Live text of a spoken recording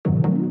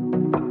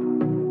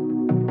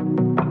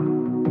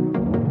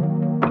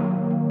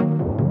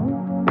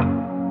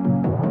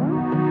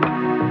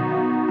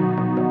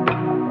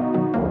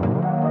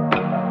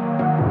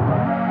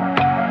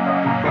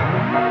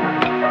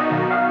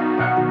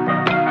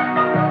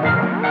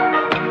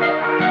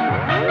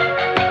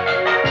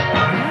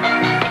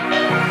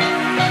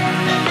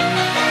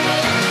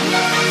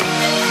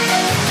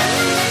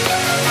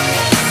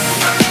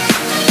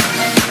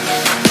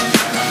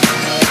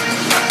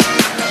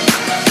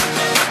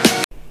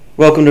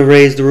Welcome to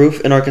Raise the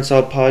Roof, an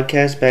Arkansas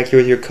podcast. Back here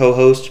with your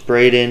co-hosts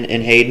Braden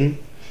and Hayden.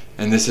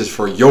 And this is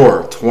for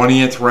your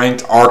 20th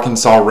ranked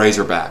Arkansas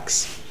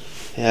Razorbacks.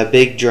 Yeah,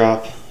 big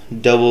drop.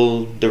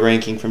 Double the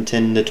ranking from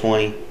 10 to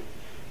 20.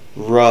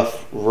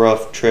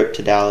 Rough trip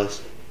to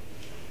Dallas.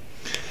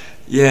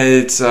 Yeah,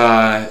 it's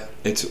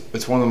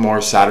one of the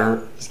more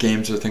sadder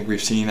games I think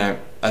we've seen.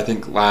 I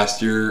think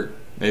last year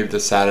maybe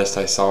the saddest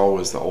I saw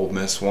was the Ole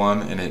Miss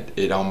one, and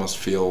it almost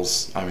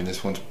feels. I mean,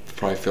 this one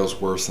probably feels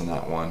worse than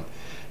that one,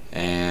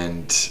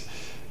 and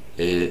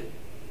it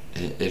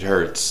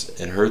hurts.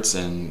 It hurts,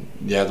 and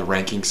yeah, the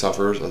ranking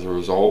suffers as a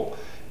result,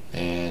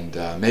 and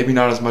maybe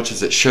not as much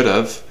as it should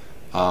have,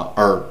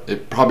 or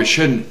it probably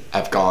shouldn't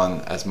have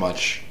gone as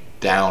much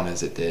down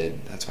as it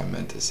did. That's what I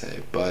meant to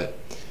say, but.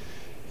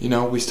 You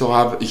know, we still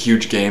have a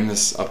huge game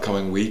this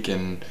upcoming week,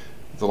 and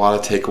with a lot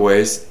of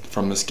takeaways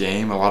from this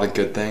game, a lot of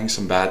good things,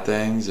 some bad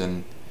things,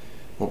 and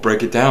we'll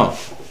break it down.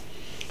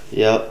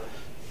 Yep.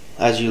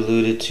 As you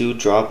alluded to,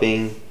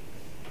 dropping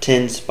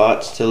 10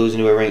 spots to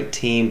losing to a ranked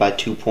team by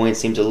 2 points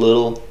seems a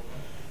little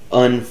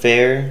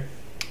unfair.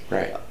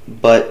 Right.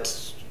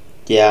 But,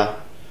 yeah,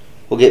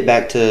 we'll get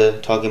back to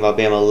talking about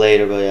Bama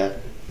later, but yeah.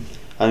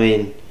 I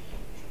mean,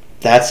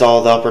 that's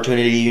all the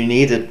opportunity you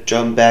need to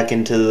jump back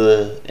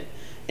into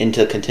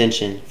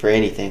contention for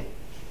anything.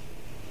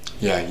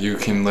 Yeah, you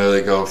can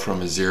literally go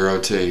from a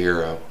 0 to a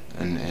hero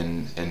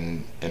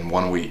in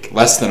 1 week,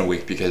 less than a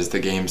week, because the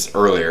game's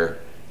earlier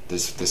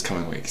this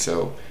coming week.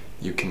 So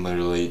you can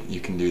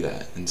do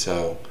that. And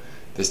so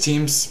these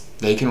teams,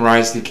 they can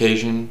rise to the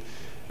occasion.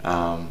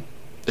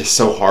 It's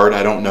so hard.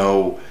 I don't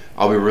know.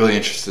 I'll be really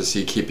interested to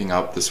see keeping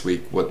up this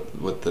week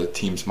what the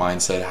team's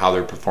mindset, how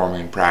they're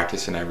performing in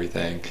practice and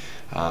everything.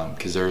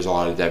 Because there was a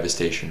lot of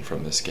devastation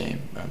from this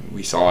game.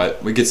 We saw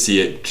it. We could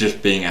see it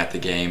just being at the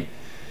game,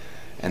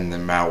 and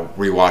then now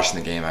rewatching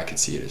the game, I could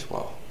see it as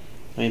well.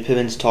 I mean,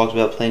 Piven's talked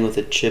about playing with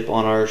a chip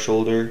on our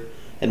shoulder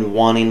and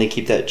wanting to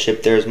keep that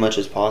chip there as much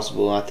as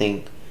possible. I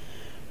think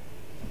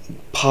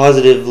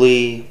positive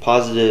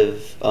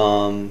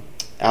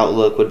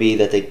outlook would be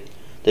that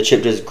the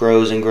chip just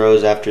grows and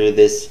grows after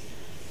this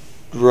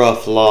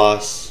rough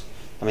loss.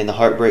 I mean, the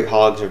Heartbreak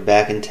Hogs are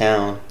back in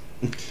town.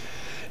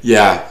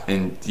 Yeah,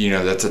 and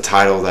that's a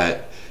title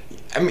that,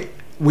 I mean,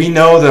 we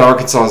know that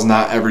Arkansas is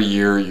not every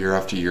year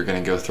after year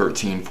going to go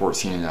 13,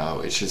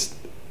 14-0. It's just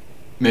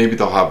maybe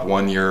they'll have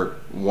 1 year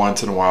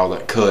once in a while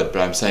that could,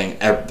 but I'm saying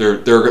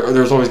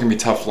there's always going to be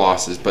tough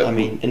losses. But I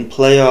mean, in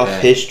playoff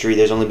history,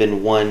 there's only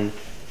been one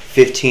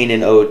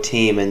 15-0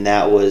 team, and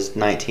that was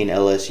 19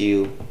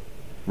 LSU.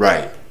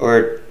 Right.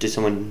 Or did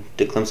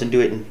Clemson do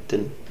it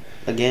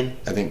again?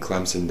 I think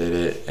Clemson did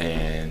it,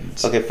 and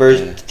okay,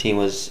 first team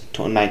was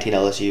 19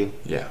 LSU.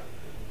 Yeah.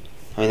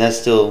 I mean, that's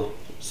still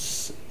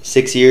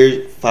 5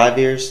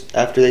 years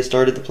after they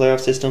started the playoff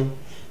system.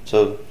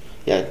 So,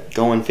 yeah,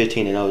 going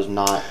 15-0 is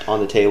not on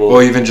the table.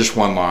 Well, even just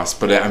one loss,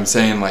 but I'm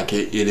saying like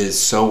it is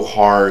so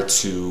hard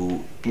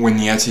to win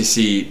the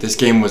SEC. This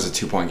game was a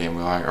 2-point game.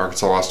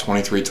 Arkansas lost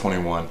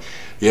 23-21.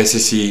 The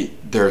SEC,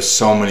 there are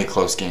so many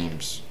close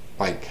games.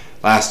 Like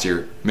last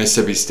year,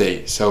 Mississippi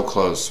State, so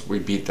close, we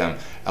beat them.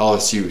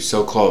 LSU,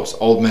 so close.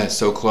 Ole Miss,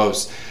 so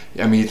close.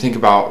 I mean, you think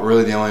about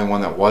really the only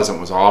one that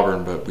wasn't was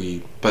Auburn, but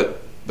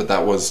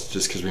that was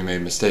just because we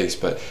made mistakes.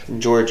 But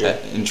Georgia,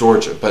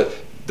 but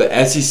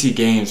the SEC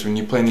games, when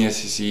you play in the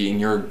SEC and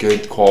you're a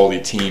good quality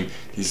team,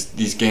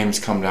 these games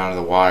come down to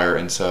the wire,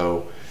 and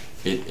so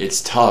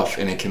it's tough,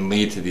 and it can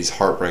lead to these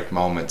heartbreak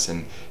moments.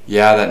 And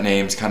yeah, that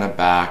name's kind of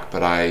back,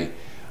 but I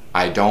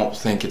don't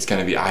think it's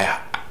going to be.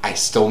 I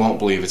still don't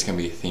believe it's going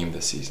to be a theme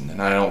this season,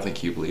 and I don't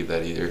think you believe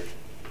that either.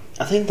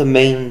 I think the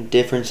main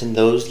difference in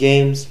those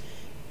games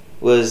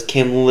was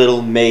Cam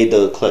Little made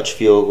the clutch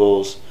field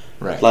goals.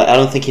 Right. Like, I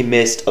don't think he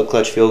missed a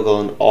clutch field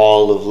goal in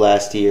all of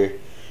last year.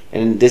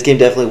 And this game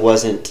definitely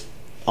wasn't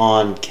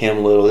on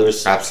Cam Little. There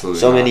was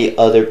many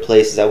other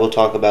places that we'll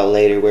talk about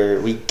later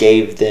where we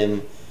gave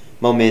them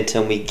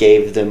momentum, we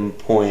gave them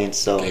points.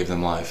 So gave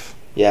them life.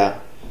 Yeah.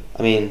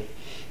 I mean,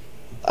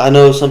 I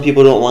know some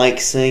people don't like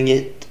saying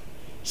it.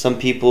 Some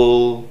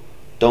people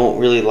don't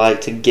really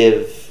like to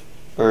give,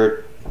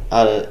 or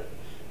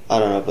I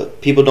don't know,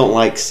 but people don't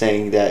like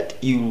saying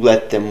that you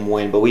let them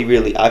win, but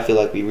I feel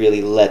like we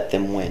really let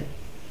them win.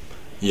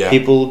 Yeah.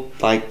 People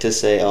like to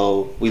say,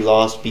 "Oh, we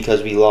lost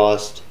because we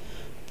lost,"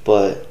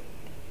 but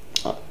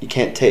you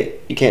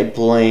can't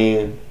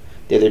blame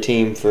the other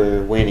team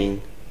for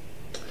winning.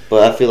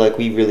 But I feel like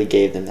we really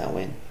gave them that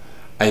win.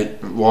 And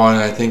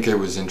I think it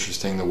was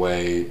interesting the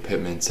way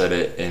Pittman said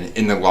it, and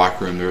in the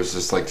locker room there was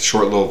this like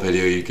short little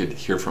video you could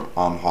hear from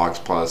on Hogs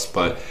Plus,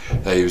 but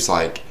that he was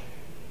like.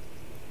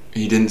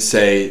 He didn't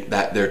say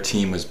that their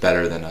team was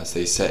better than us.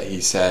 He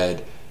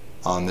said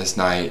on this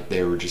night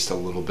they were just a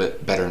little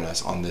bit better than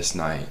us on this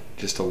night,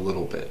 just a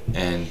little bit.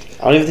 And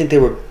I don't even think they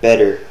were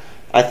better.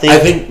 I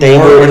think they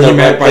were in the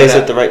right place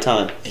at the right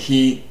time.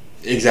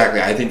 Exactly.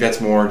 I think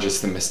that's more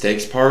just the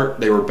mistakes part.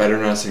 They were better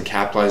than us in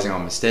capitalizing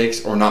on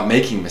mistakes or not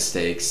making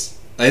mistakes.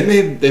 They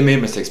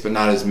made mistakes, but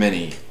not as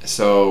many.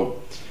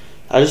 So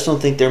I just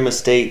don't think their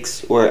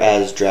mistakes were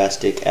as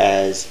drastic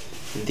as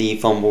the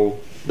fumble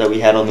that we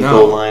had on the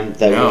goal line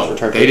that was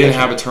returned. They didn't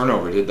have a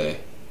turnover, did they?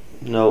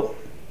 No.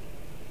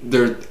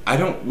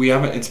 We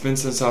haven't. It's been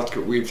since South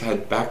Korea. We've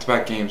had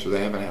back-to-back games where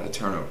they haven't had a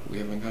turnover. We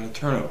haven't got a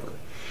turnover,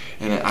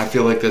 and I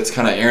feel like that's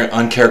kind of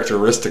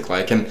uncharacteristic.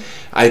 And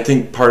I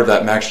think part of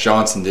that, Max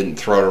Johnson didn't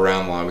throw it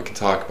around a lot. We can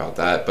talk about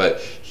that, but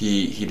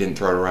he didn't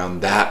throw it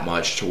around that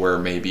much to where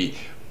maybe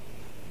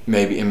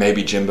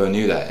Jimbo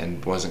knew that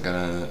and wasn't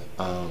gonna,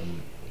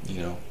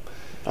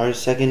 Our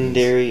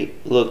secondary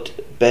looked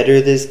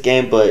better this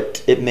game,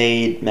 but it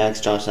made Max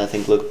Johnson, I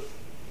think, look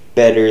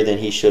better than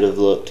he should have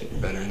looked.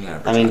 Better than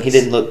average. I mean, he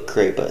didn't look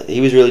great, but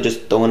he was really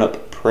just throwing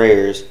up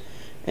prayers,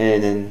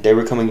 and then they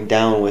were coming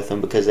down with him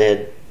because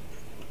they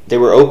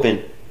were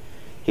open.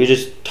 He was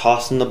just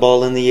tossing the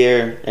ball in the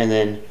air, and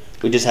then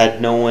we just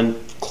had no one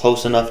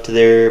close enough to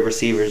their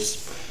receivers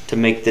to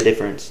make the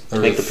difference, to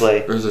make the play.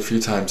 There was a few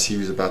times he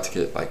was about to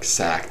get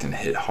sacked and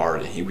hit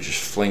hard, and he would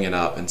just fling it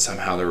up, and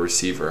somehow the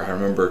receiver. I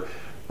remember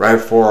right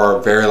before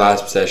our very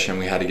last possession,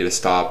 we had to get a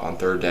stop on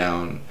third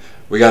down.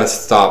 We got a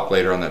stop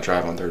later on that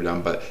drive on third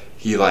down, but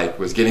he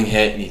was getting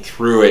hit and he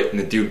threw it, and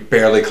the dude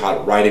barely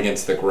caught it right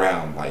against the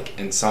ground.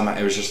 And somehow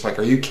it was just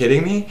are you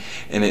kidding me?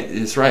 And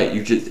it's right.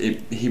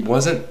 He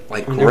wasn't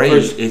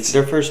great.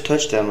 Their first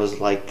touchdown was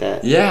like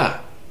that. Yeah,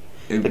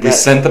 we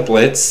sent the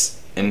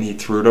blitz and he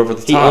threw it over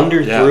the top. He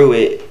underthrew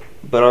it,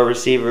 but our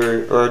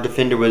receiver or our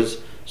defender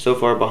was so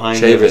far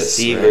behind the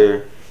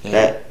receiver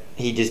that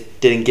he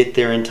just didn't get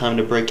there in time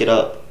to break it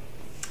up.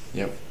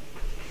 Yep.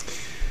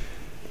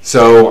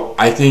 So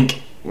I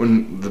think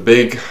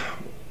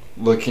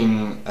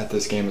looking at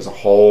this game as a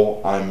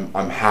whole,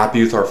 I'm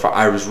happy with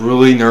I was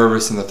really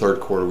nervous in the third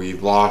quarter. We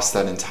lost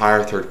that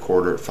entire third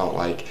quarter. It felt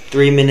like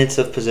 3 minutes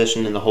of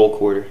possession in the whole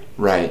quarter.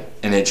 Right,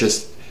 and it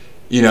just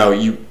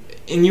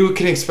you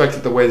can expect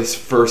it the way this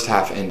first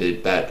half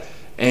ended, that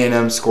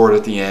A&M scored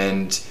at the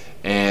end,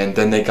 and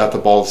then they got the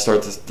ball to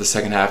start the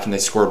second half, and they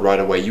scored right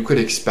away. You could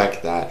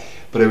expect that.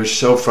 But it was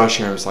so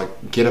frustrating. It was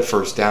get a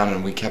first down,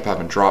 and we kept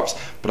having drops.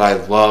 But I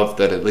love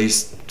that at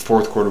least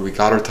fourth quarter we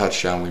got our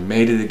touchdown. We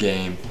made it a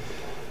game.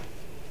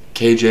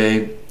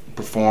 KJ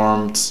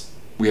performed.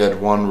 We had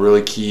one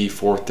really key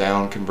fourth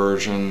down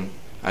conversion.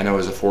 I know it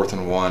was a 4th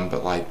and 1,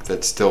 but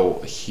that's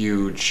still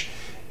huge.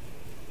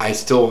 I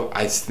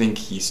think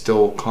he's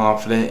still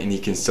confident, and he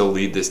can still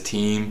lead this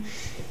team.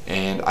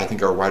 And I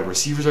think our wide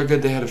receivers are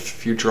good. They had a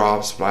few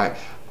drops, but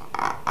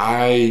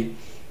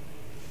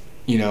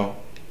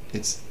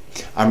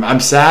I'm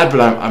sad,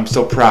 but I'm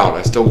still proud.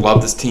 I still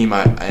love this team.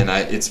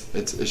 It's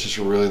just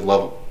really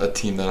love a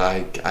team that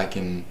I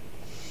can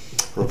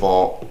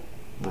revolve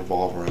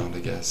around. I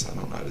guess I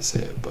don't know how to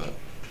say it, but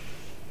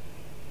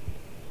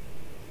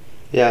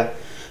yeah,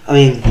 I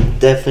mean,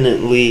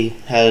 definitely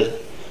had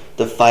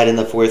the fight in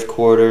the fourth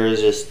quarter.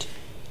 Is just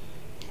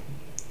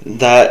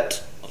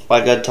that,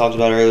 like I talked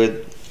about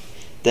earlier,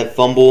 that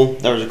fumble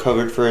that was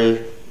recovered for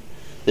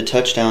the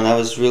touchdown. That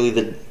was really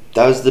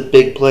that was the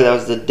big play. That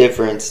was the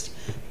difference.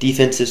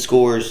 Defensive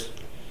scores.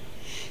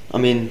 I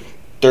mean,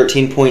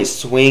 13-point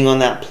swing on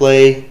that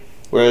play,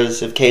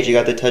 whereas if KJ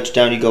got the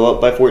touchdown, you go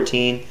up by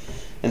 14.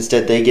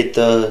 Instead, they get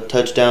the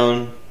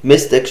touchdown,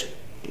 miss the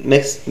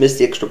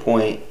extra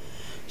point,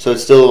 so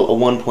it's still a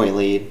 1-point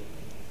lead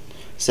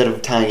instead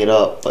of tying it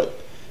up, but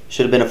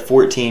should have been a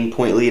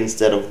 14-point lead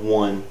instead of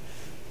 1.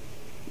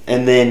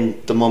 And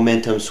then the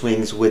momentum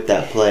swings with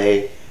that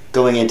play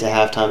going into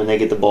halftime, and they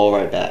get the ball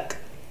right back.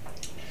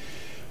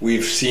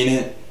 We've seen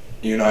it.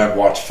 You and I have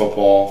watched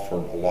football for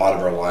a lot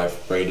of our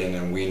life, Braden,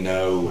 and we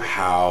know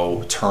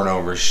how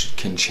turnovers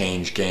can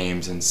change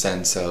games in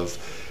sense of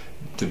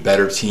the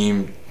better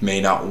team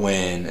may not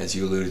win, as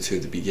you alluded to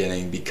at the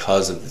beginning,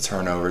 because of the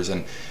turnovers.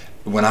 And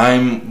when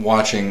I'm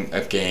watching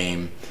a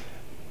game,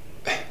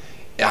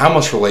 I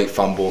almost relate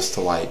fumbles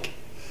to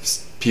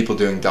people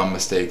doing dumb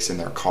mistakes in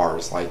their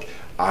cars.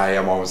 I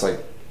am always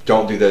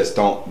don't do this,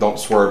 don't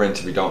swerve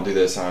into me, don't do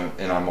this,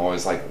 and I'm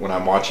always when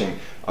I'm watching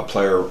a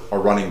player, a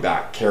running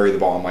back, carry the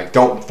ball, I'm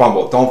don't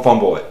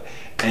fumble it.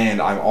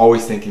 And I'm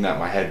always thinking that in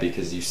my head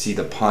because you see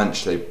the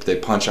punch, they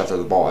punch after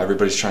the ball,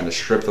 everybody's trying to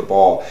strip the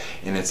ball,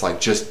 and it's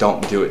just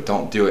don't do it.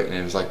 And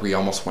it was we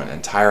almost went an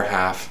entire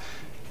half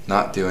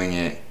not doing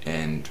it,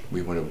 and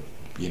we would have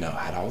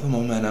had all the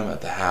momentum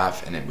at the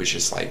half, and it was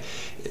just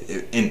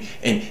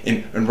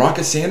and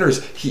Rocket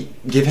Sanders,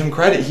 give him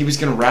credit, he was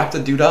going to wrap the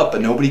dude up,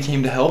 but nobody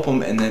came to help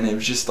him, and then it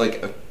was just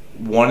a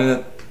 1 in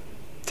a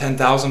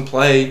 10,000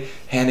 play,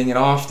 handing it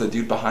off, the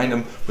dude behind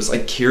him was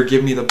here,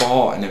 give me the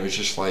ball, and it was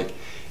just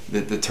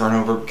the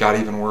turnover got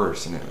even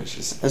worse, and it was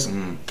just that's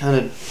kind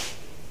of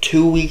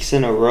 2 weeks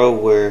in a row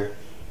where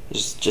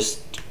there's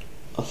just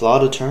a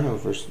lot of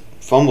turnovers,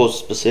 fumbles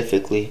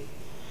specifically.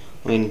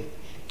 I mean,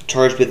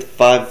 charged with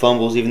 5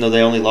 fumbles, even though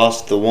they only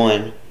lost the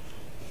 1. And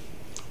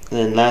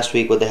then last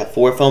week, they had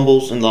 4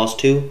 fumbles and lost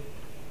 2?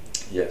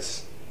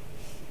 Yes.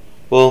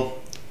 Well,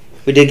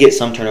 we did get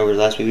some turnovers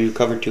last week. We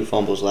recovered 2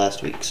 fumbles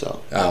last week,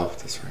 so. Oh,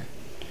 that's right.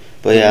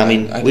 But yeah, I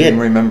mean, I didn't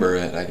remember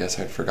it. I guess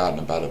I'd forgotten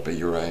about it, but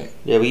you're right.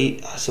 Yeah, we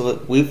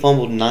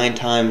fumbled 9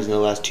 times in the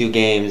last 2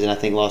 games, and I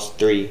think lost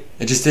 3.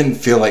 It just didn't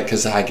feel like,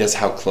 because I guess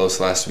how close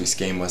last week's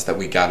game was, that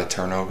we got a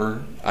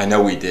turnover. I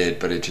know we did,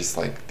 but it just,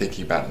 like,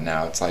 thinking about it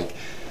now, it's like,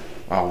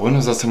 wow, when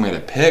was the last time we had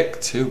a pick,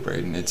 too,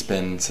 Braden? It's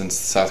been since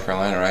South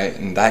Carolina, right?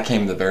 And that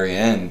came at the very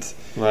end.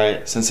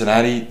 Right.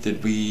 Cincinnati,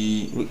 did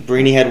we...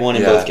 Brini had one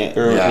in both games.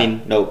 Yeah. I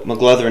mean, no,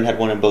 McLaughlin had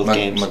one in both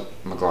games.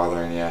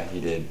 McLaughlin, yeah,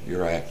 he did.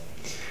 You're right.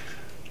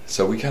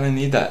 So we kind of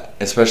need that,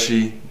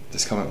 especially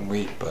this coming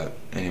week. But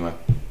anyway,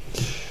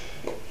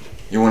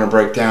 you want to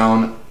break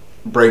down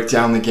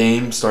the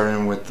game,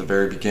 starting with the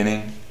very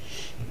beginning.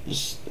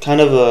 Just kind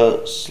of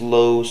a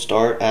slow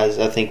start, as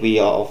I think we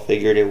all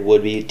figured it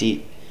would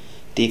be.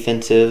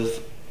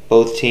 Defensive.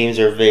 Both teams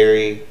are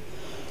very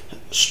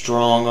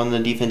strong on the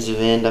defensive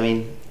end. I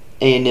mean,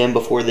 A&M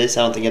before this,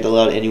 I don't think it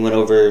allowed anyone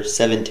over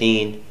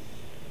 17.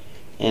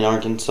 And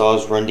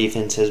Arkansas's run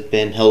defense has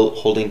been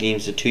holding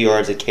teams to 2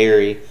 yards a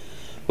carry,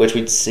 which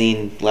we'd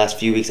seen last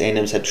few weeks.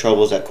 A&M's had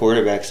troubles at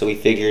quarterback, so we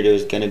figured it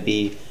was going to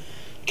be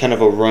kind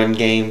of a run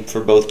game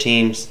for both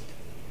teams.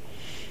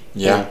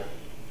 Yeah,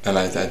 and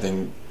I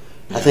think...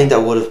 Yeah. I think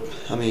that would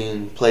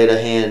have, played a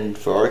hand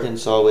for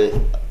Arkansas with,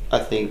 I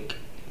think,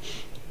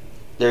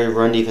 their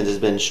run defense has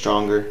been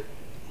stronger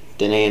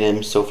than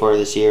A&M so far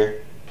this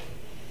year.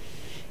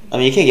 I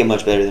mean, you can't get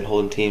much better than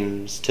holding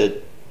teams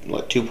to,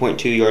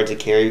 2.2 yards a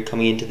carry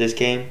coming into this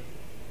game.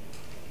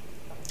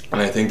 And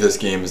I think this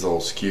game is a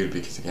little skewed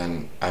because,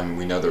 again,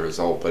 we know the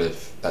result, but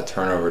if that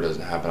turnover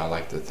doesn't happen, I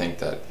like to think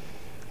that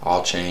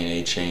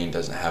A-Chain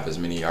doesn't have as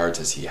many yards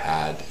as he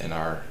had, and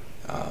our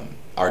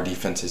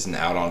defense isn't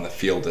out on the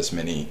field as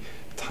many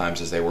times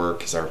as they were,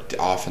 because our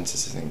offense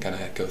isn't going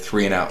to go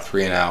three and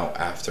out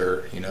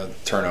after the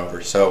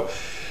turnover. So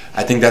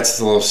I think that's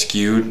a little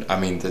skewed. I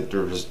mean, the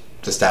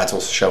stats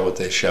will show what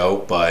they show,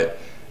 but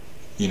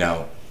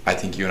I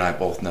think you and I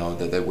both know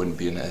that they wouldn't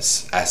be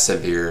as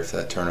severe if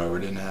that turnover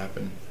didn't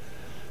happen.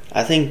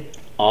 I think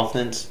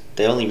offense,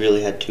 they only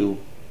really had two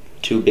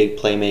big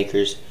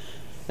playmakers,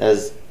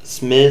 as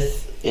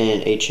Smith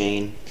and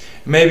A-Chain.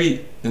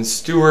 Maybe, and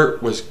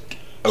Stewart was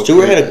okay.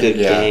 Stewart had a good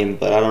game,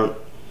 but I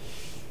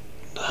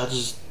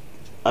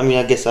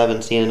guess I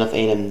haven't seen enough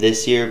A&M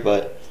this year,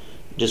 but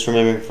just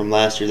remembering from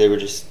last year, they were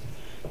just...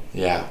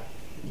 Yeah,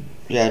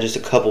 just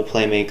a couple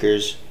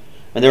playmakers.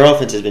 And their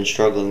offense has been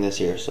struggling this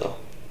year, so...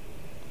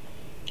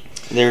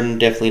 They're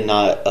definitely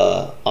not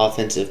an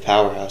offensive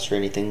powerhouse or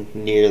anything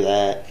near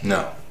that.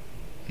 No,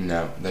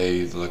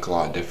 they look a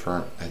lot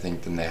different, I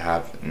think, than they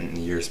have in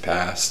years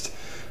past.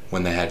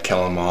 When they had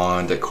Kellen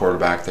Mond at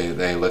quarterback,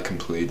 they look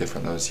completely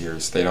different those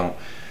years. They don't.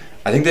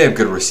 I think they have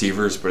good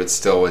receivers, but it's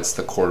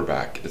the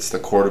quarterback. It's the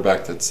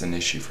quarterback that's an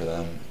issue for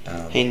them.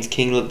 Haynes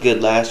King looked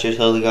good last year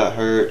until he got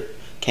hurt.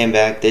 Came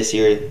back this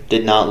year,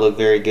 did not look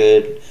very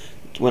good.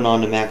 Went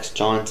on to Max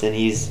Johnson.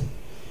 He's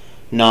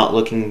not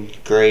looking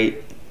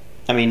great.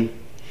 I mean,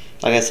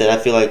 like I said,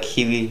 I feel like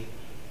he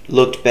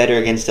looked better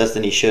against us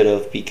than he should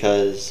have,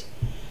 because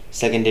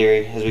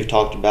secondary, as we've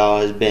talked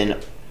about, has been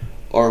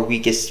our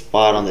weakest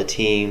spot on the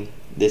team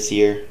this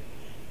year.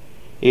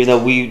 Even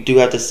though we do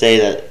have to say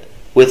that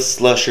with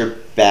Slusher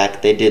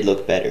back, they did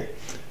look better.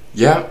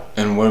 Yeah,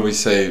 and what do we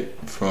say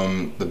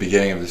from the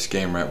beginning of this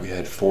game, right? We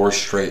had 4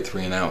 straight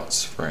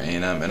 3-and-outs for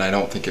A&M, and I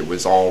don't think it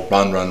was all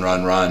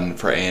run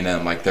for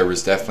A&M. Like, there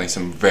was definitely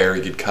some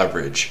very good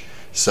coverage.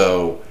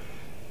 So,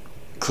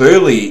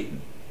 clearly,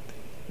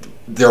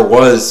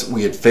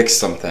 we had fixed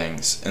some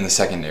things in the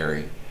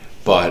secondary.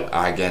 But,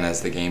 again,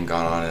 as the game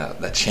gone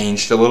on, that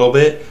changed a little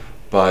bit.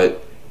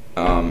 But,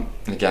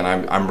 again,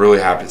 I'm really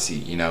happy to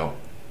see,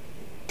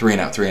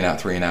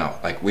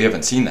 3-and-out. Like, we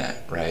haven't seen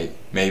that, right?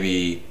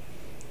 Maybe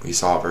we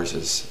saw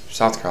versus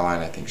South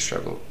Carolina, I think,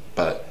 struggled.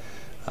 But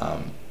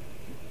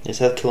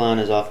South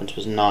Carolina's offense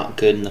was not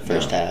good in the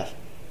first half.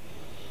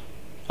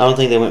 I don't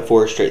think they went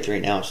 4 straight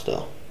 3-and-outs,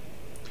 though.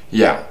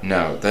 Yeah,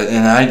 no.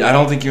 And I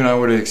don't think you and I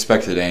would have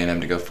expected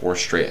A&M to go 4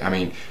 straight. I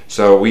mean,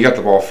 so we got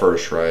the ball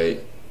first, right?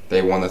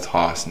 They won the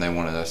toss, and they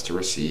wanted us to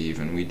receive,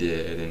 and we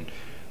did. And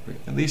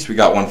at least we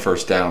got 1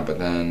 first down, but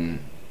then...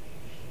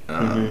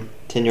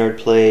 10-yard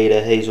play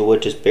to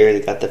Hazelwood, just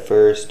barely got the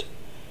first.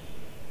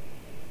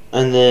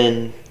 And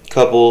then a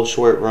couple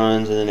short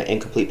runs, and then an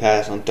incomplete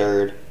pass on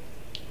third.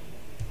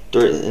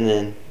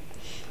 And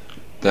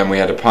then we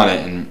had to punt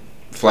it, and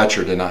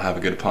Fletcher did not have a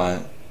good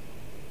punt.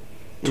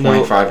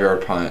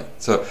 25-yard punt.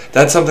 So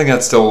that's something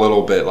that's still a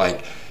little bit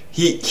like...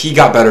 He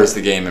got better as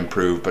the game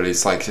improved, but it's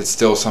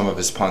still some of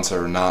his punts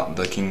are not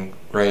looking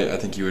right. I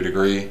think you would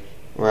agree.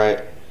 Right.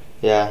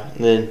 Yeah.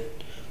 And then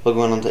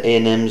going on to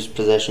A&M's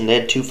possession, they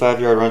had 2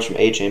 5-yard runs from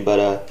A-Chain, but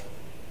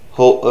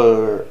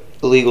a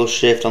illegal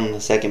shift on the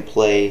second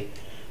play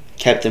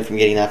kept them from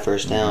getting that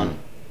first down.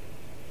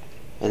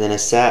 And then a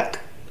sack.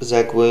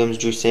 Zach Williams,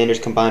 Drew Sanders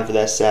combined for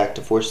that sack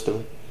to force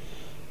them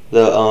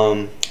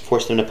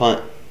to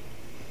punt.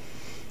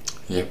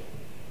 Yep.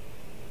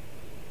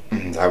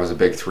 That was a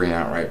big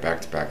 3-and-out right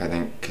back to back, I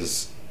think,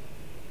 because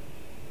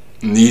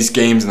in these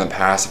games in the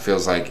past, it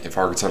feels like if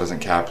Arkansas doesn't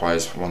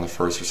capitalize on the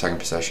first or second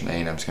possession,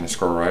 A&M's going to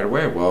score right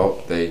away.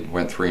 Well, they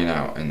went 3 and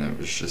out, and it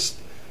was just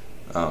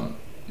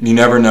you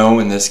never know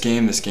in this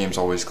game. This game's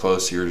always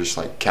close. So you're just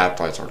like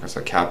capitalize,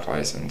 Arkansas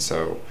capitalize, and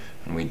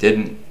we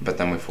didn't. But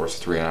then we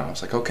forced 3 and out. I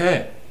was like,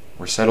 okay,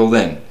 we're settled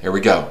in. Here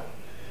we go.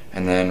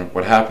 And then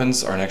what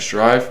happens? Our next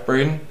drive,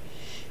 Braden?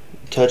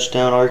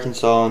 Touchdown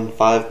Arkansas in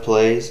 5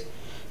 plays.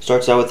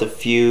 Starts out with a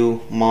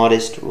few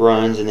modest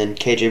runs, and then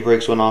KJ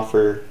breaks one off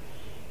for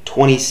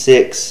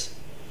 26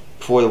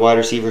 before the wide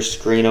receiver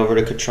screen over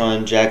to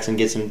Katron. Jackson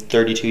gets him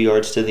 32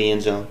 yards to the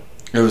end zone.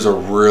 It was a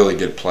really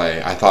good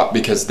play, I thought,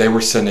 because they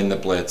were sending the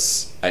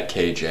blitz at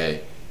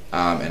KJ,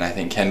 and I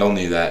think Kendall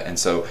knew that. And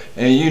so,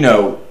 and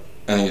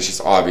I think it's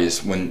just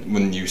obvious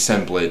when you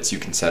send blitz, you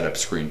can set up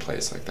screen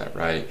plays like that,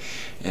 right?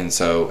 And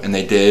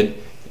they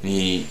did.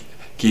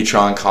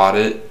 Keatron caught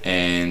it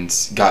and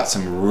got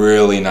some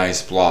really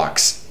nice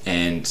blocks,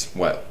 and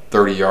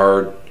 32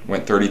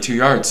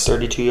 yards.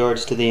 32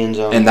 yards to the end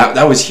zone. And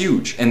that was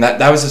huge. And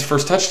that was his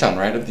first touchdown,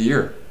 right, of the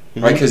year.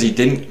 Mm-hmm. Right,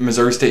 because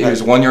Missouri State, he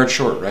was 1 yard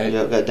short, right?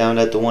 Yep, got down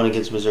at the one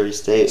against Missouri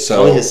State.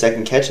 So, only his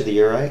second catch of the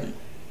year, right?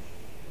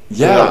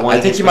 Yeah,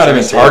 I think he might have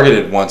been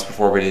targeted once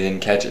before, but he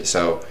didn't catch it.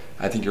 So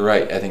I think you're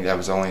right. I think that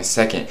was only his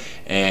second.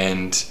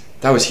 And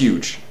that was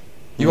huge.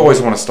 You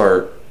always want to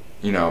start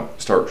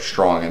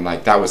strong. And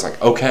that was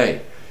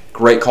okay.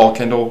 Great call,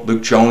 Kendall.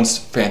 Luke Jones,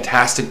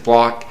 fantastic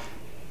block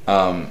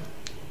from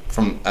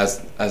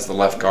as the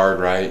left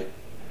guard, right?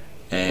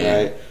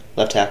 And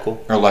left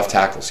tackle. Or left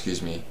tackle,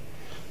 excuse me.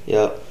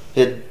 Yep.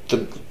 Hit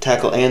the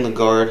tackle and the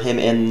guard. Him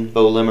and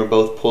Bo Limmer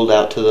both pulled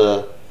out to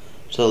the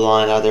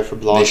line out there for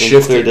blocking. They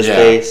shifted, cleared the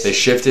space. They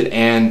shifted,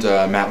 and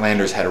Matt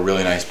Landers had a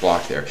really nice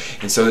block there.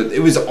 And so it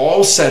was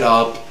all set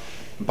up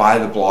by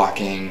the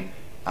blocking.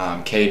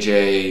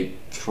 KJ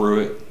threw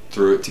it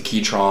to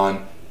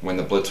Keatron when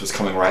the blitz was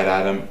coming right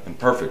at him, and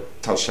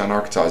perfect touchdown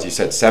Arkansas, as you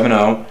said,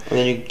 7-0. And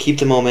then you keep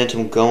the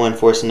momentum going,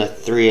 forcing a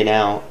 3 and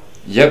out.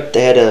 Yep.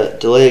 They had to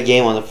delay a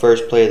game on the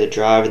first play of the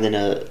drive, and then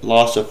a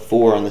loss of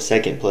 4 on the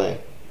second play.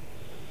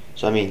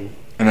 So and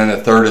then the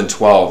 3rd and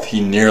 12,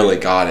 he nearly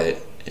got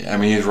it. I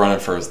mean, he was running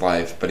for his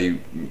life, but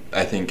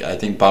I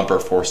think Bumper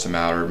forced him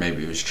out, or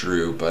maybe it was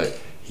Drew, but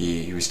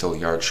he was still a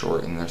yard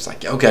short, and there's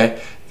okay,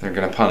 they're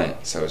gonna punt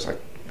it. So it's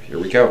here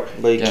we go.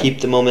 But you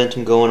keep the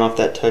momentum going off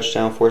that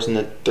touchdown, forcing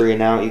the 3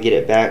 and out. You get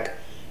it back,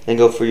 then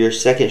go for your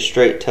second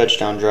straight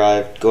touchdown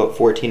drive. Go up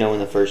 14-0 in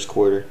the first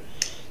quarter.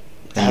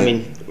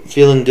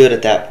 Feeling good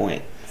at that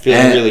point.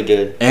 Feeling really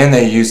good. And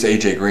they used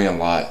AJ Green a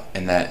lot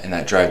in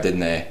that drive, didn't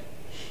they?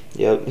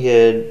 Yep, he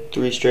had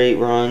 3 straight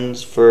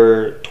runs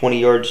for 20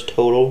 yards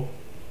total,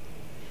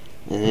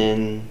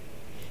 and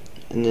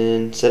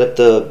then set up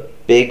the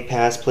big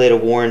pass play to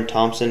Warren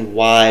Thompson,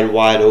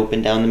 wide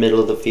open down the middle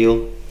of the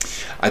field.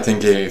 I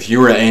think if you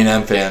were an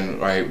A&M fan,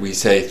 right, we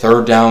say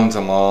third downs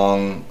and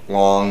long,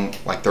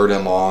 like third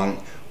and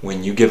long,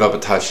 when you give up a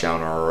touchdown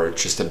or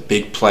just a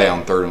big play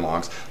on third and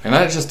longs, and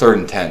not just 3rd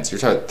and 10s, you're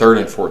talking 3rd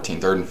and 14,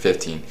 3rd and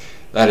 15.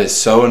 That is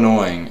so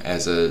annoying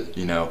as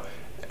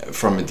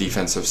from a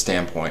defensive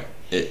standpoint.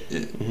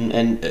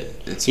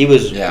 He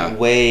was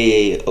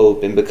way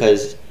open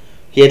because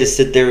he had to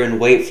sit there and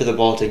wait for the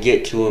ball to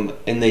get to him,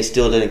 and they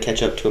still didn't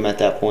catch up to him at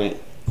that point.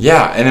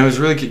 Yeah, and it was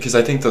really good because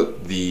I think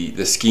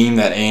the scheme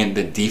that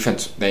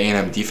the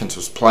A&M defense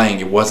was playing,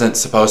 it wasn't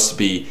supposed to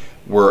be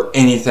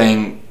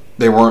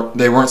they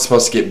weren't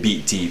supposed to get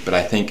beat deep, but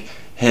I think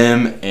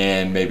him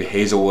and maybe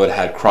Hazelwood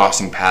had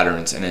crossing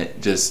patterns, and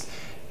it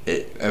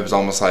was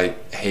almost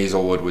like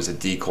Hazelwood was a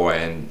decoy,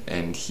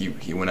 and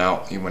he went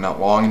out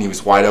long, and he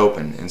was wide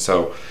open, and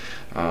so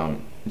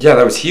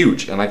that was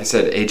huge. And like I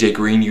said, AJ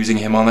Green using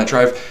him on that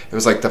drive, it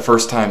was the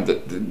first time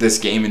that this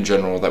game in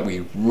general that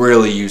we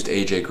really used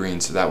AJ Green,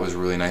 so that was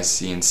really nice to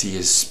see, and see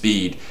his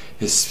speed.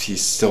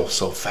 He's still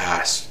so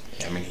fast.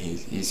 I mean,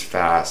 he's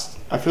fast.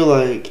 I feel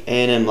like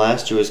A&M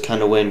last year was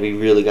kind of when we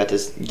really got to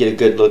get a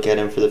good look at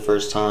him for the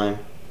first time.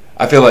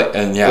 I feel like,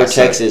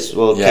 Texas.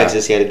 Well, yeah.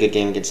 Texas, he had a good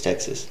game against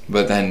Texas.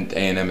 But then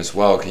A&M as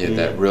well, he had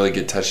that really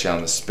good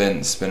touchdown, the spin.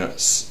 He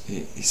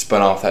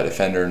spun off that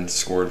defender and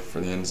scored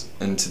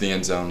into the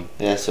end zone.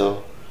 Yeah,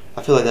 so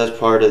I feel like that was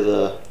part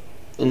of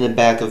in the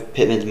back of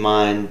Pittman's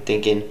mind,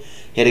 thinking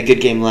he had a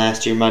good game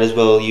last year, might as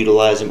well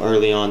utilize him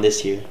early on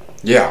this year.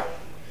 Yeah.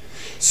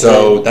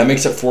 So that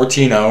makes it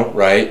 14-0,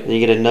 right? Then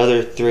you get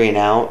another 3 and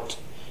out.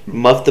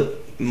 Muff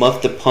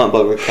the punt,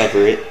 but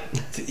recover it.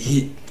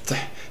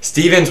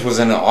 Stevens was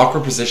in an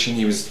awkward position.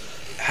 He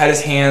had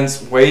his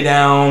hands way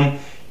down.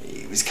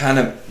 He was kind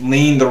of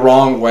leaned the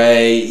wrong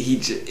way.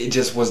 It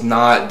just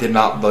did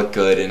not look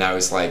good. And I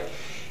was like,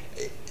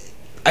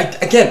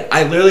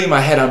 I literally in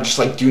my head, I'm just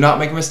like, do not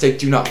make a mistake,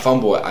 do not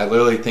fumble it. I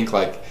literally think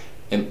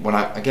and when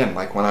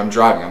I'm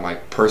driving, I'm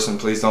like, person,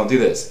 please don't do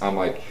this. I'm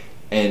like,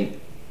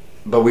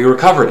 but we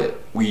recovered it.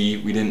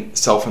 We didn't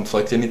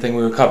self-inflict anything.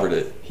 We recovered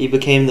it. He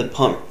became the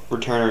punt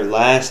returner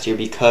last year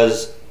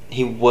because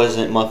he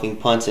wasn't muffing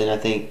punts in. I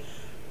think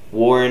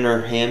Warren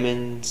or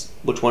Hammonds,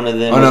 which one of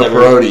them?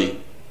 Parodi.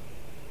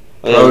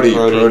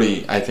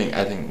 Parodi. I think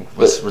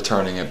was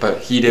returning it, but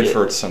he did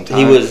for some time.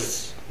 He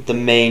was the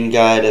main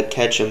guy to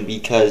catch him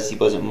because he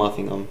wasn't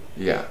muffing him.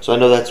 Yeah. So I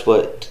know that's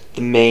what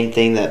the main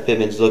thing that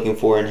Pittman's looking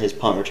for in his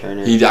punt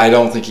returner. I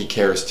don't think he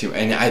cares too.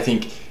 And I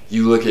think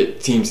you look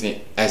at teams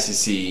in the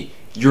SEC,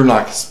 you're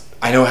not.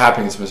 I know it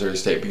happened against Missouri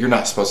State, but you're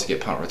not supposed to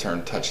get punt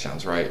return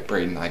touchdowns, right,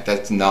 Braden? Like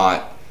that's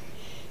not.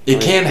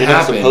 It can happen. You're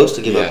not supposed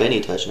to give up any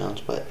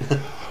touchdowns, but.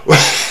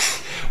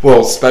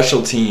 Well,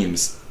 special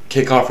teams,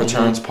 kickoff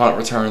returns, punt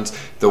returns,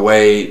 the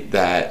way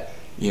that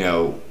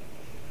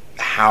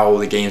how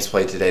the games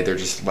play today, they're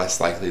just less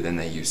likely than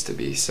they used to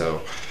be.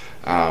 So,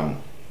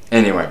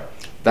 anyway,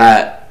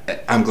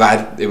 that I'm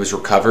glad it was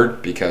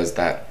recovered because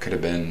that could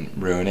have been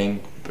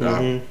ruining.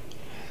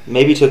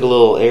 Maybe took a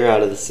little air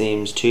out of the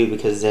seams too,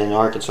 because then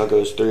Arkansas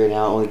goes 3 and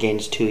out, only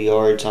gains 2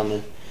 yards on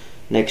the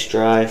next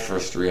drive.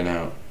 First 3 and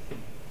out.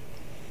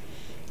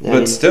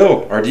 But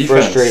still, our defense.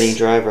 Frustrating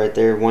drive right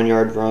there. 1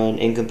 yard run,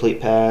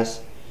 incomplete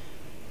pass.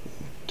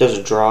 Does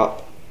a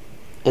drop,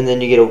 and then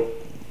you get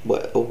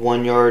a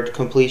 1 yard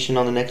completion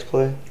on the next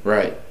play.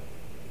 Right.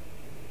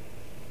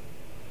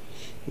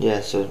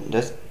 Yeah, so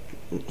that's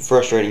a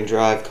frustrating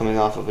drive coming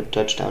off of a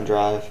touchdown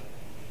drive.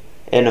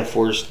 And a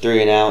forced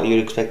 3 and out.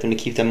 You'd expect them to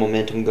keep that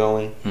momentum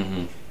going.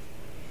 Mm-hmm.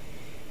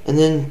 And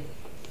then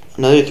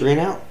another 3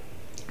 and out.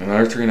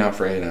 Another 3 and out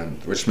for A&M,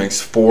 which makes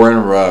 4 in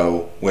a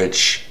row,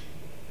 which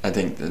I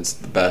think that's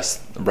the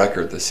best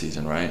record this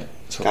season, right?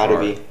 So Gotta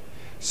far. be.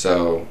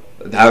 So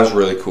that was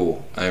really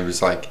cool. I was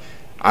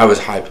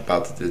hyped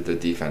about the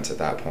defense at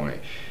that point.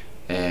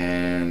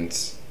 And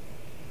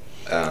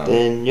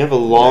then you have a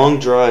long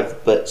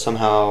drive, but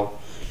somehow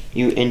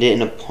you end it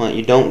in a punt.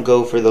 You don't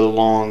go for the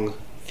long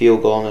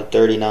field goal on the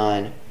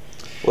 39.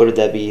 What would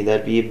that be?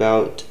 That'd be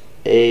about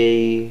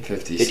a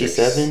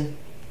 57?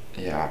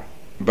 Yeah.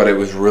 But it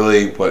was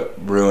really what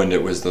ruined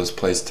it was those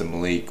plays to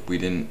Malik.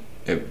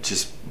 It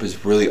just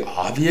was really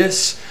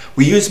obvious.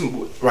 We use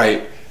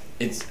right.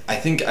 I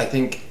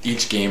think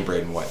each game,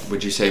 Braden, what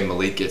would you say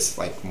Malik gets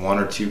like 1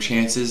 or 2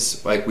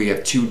 chances? Like we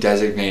have 2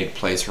 designated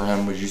plays for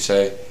him. Would you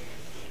say?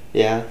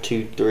 Yeah,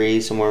 2,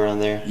 3, somewhere around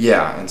there.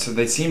 Yeah, and so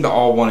they seem to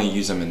all want to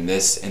use him in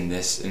this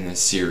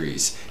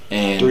series.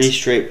 And 3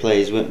 straight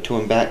plays went to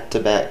him back to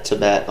back to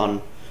back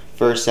on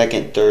first,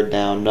 second, third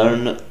down.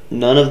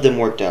 None of them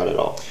worked out at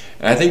all.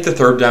 And I think the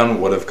third down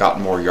would have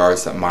gotten more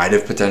yards. That might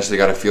have potentially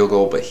got a field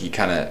goal, but he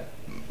kind of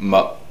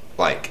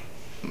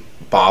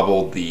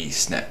bobbled the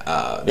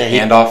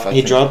handoff.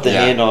 He dropped the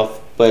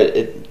handoff, but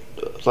it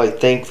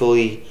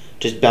thankfully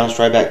just bounced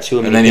right back to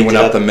him. And then he went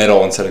up the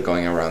middle instead of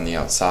going around the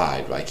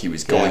outside like he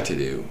was going to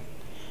do.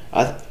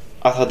 I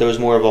thought there was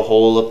more of a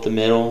hole up the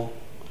middle,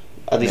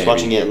 at least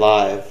watching it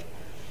live.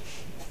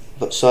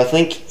 But so I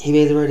think he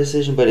made the right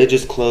decision, but it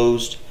just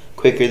closed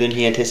quicker than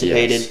he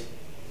anticipated. Yes.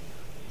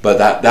 But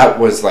that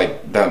was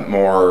that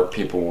more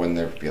people when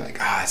they'd be like,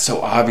 it's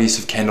so obvious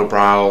of Kendall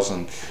Browse,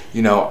 and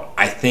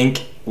I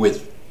think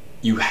with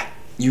you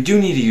do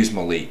need to use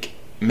Malik.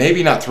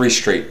 Maybe not 3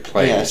 straight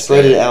plays. Yeah,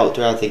 spread it out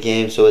throughout the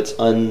game so it's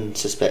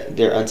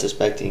they're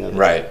unsuspecting of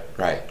it.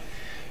 Right.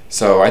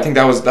 So I think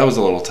that was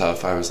a little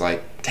tough. I was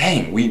like,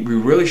 dang, we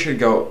really should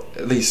go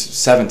at least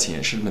 17.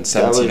 It should have been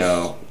 17-0. That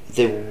was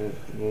the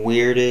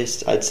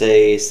weirdest, I'd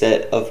say,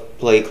 set of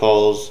play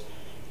calls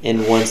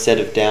in one set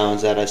of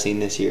downs that I've seen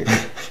this year.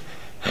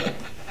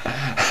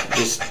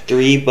 Just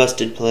 3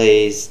 busted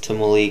plays to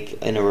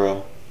Malik in a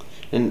row.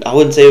 And I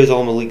wouldn't say it was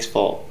all Malik's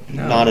fault.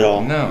 No, not at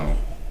all. No.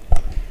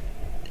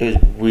 It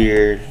was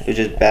weird. It was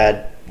just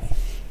bad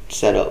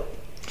setup.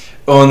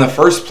 Well, in the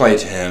first play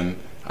to him,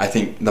 I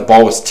think the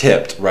ball was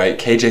tipped, right?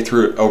 KJ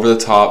threw it over the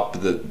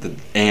top. The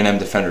A&M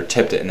defender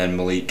tipped it, and then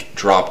Malik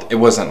dropped. It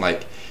wasn't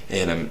like it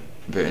hit him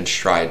in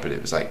stride, but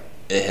it was like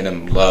it hit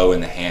him low in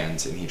the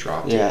hands, and he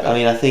dropped it. Yeah, I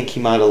mean, I think he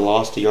might have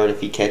lost a yard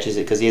if he catches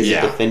it because he has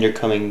a defender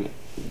coming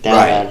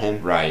down at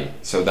him. Right,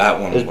 so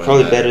that one it was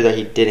probably better that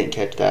he didn't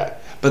catch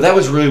that. But that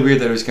was really weird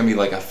that it was going to be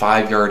like a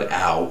 5-yard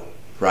out,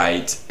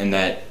 right? And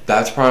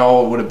that's probably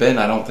all it would have been.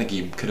 I don't think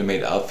he could have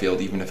made it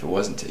upfield even if it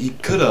wasn't. He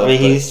could have. I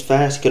mean, he's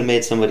fast. He could have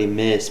made somebody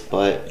miss,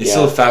 but he's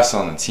still fast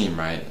on the team,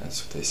 right?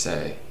 That's what they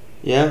say.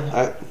 Yeah,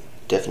 I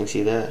definitely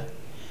see that.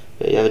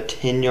 But you have a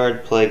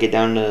 10-yard play, get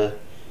down to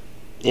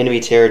enemy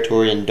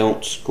territory and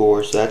don't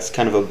score, so that's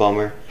kind of a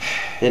bummer.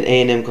 Then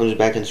A&M comes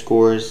back and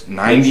scores.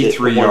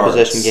 93 yards.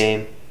 One-possession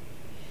game.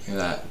 Look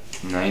at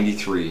that.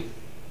 93.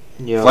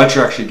 Yeah.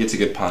 Fletcher actually gets a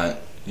good punt.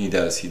 He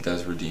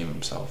does redeem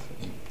himself.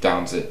 He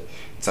downs it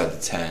inside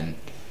the 10,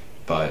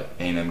 but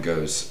A&M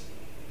goes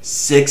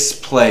 6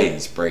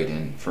 plays,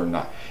 Braden,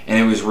 and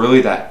it was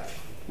really that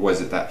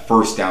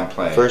first down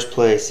play. First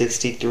play,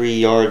 63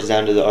 yards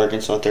down to the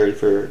Arkansas 30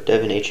 for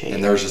Devin A. Chain.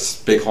 And there was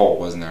this big hole,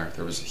 wasn't there?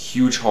 There was a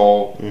huge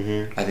hole.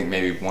 Mm-hmm. I think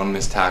maybe one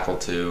missed tackle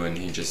too, and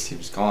he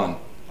was gone,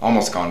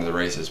 almost gone to the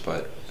races.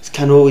 But it's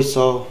kind of what we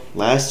saw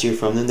last year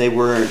from them. They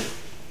weren't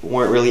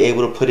really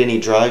able to put any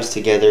drives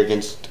together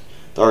against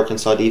the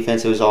Arkansas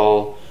defense. It was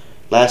all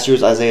last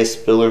year's Isaiah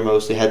Spiller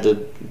mostly had the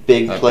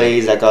big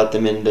plays that got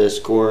them into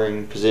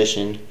scoring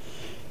position.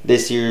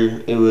 This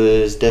year it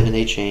was Devin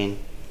A. Chain.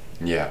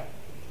 Yeah.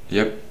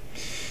 Yep.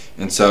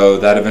 And so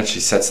that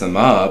eventually sets them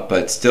up,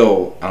 but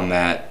still on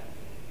that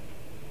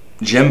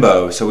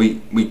Jimbo, so we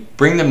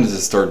bring them to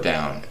this third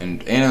down,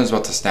 and A&M's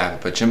about to snap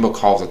it, but Jimbo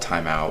calls a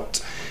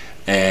timeout.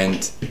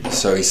 And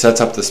so he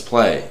sets up this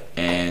play,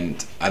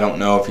 and I don't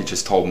know if he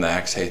just told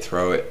Max, hey,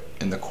 throw it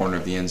in the corner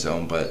of the end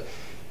zone, but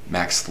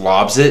Max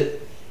lobs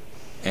it,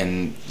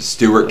 and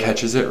Stewart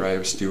catches it, right? It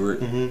was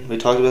Stewart. Mm-hmm. We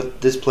talked about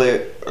this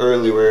play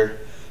earlier where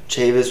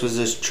Chavis was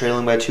just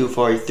trailing by too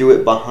far. He threw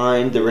it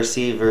behind the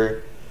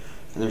receiver,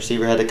 and the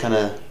receiver had to kind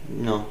of,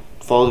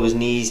 fall to his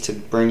knees to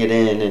bring it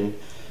in, and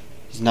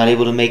he's not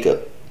able to make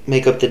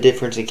up the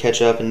difference and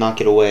catch up and knock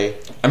it away.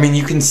 I mean,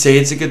 you can say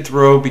it's a good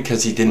throw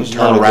because he didn't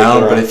turn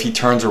around, but if he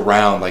turns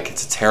around,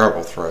 it's a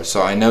terrible throw.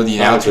 So I know the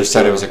announcer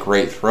said it was a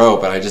great throw,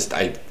 but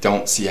I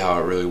don't see how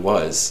it really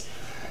was.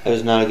 It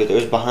was not a good throw.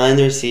 It was behind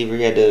the receiver.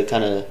 He had to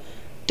kind of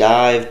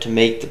dive to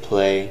make the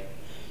play,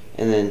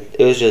 and then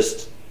it was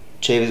just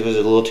Chavis was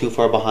a little too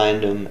far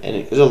behind him, and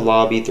it was a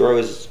lobby throw. It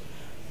was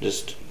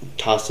just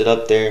tossed it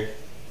up there.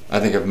 I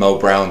think if Mo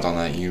Brown's on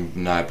that, you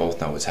and I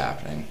both know what's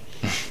happening.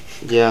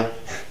 Yeah.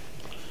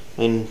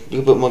 I mean,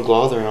 you put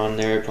McLaughlin on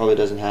there, it probably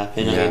doesn't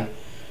happen. Yeah.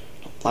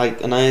 I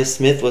mean, Anaya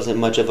Smith wasn't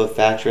much of a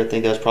factor. I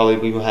think that's probably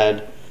we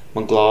had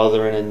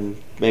McLaughlin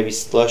and maybe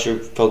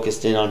Slusher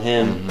focused in on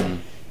him. Mm-hmm.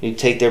 You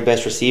take their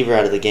best receiver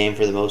out of the game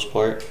for the most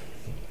part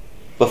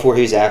before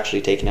he was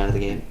actually taken out of the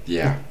game.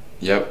 Yeah.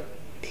 Yep.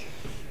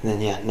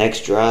 And then,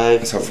 next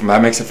drive. So from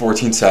that makes it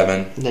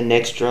 14-7. The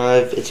next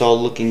drive, it's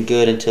all looking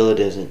good until it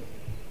isn't.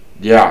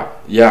 Yeah.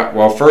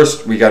 Well,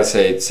 first we got to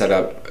say set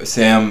up.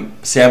 Sam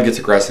gets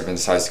aggressive and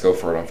decides to go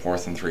for it on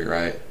 4th and 3,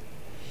 right?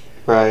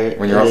 Right.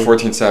 When you're up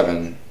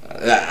 14-7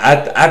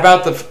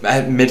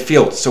 at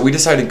midfield, so we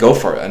decided to go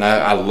for it, and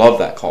I love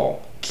that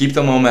call. Keep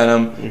the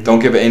momentum. Mm-hmm. Don't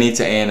give any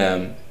to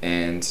A&M,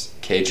 and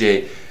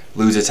KJ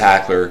loses a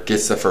tackler,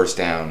 gets the first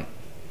down,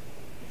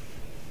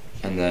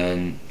 and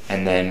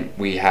then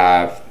we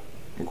have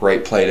a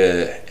great play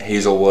to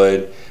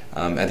Hazelwood.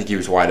 I think he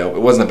was wide open.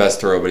 It wasn't the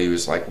best throw, but he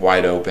was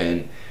wide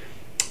open.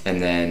 And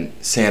then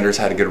Sanders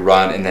had a good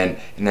run, and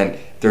then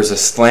there's a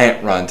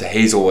slant run to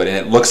Hazelwood, and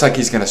it looks like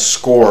he's going to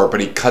score, but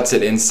he cuts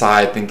it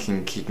inside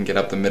thinking he can get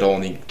up the middle,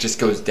 and he just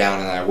goes down,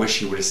 and I wish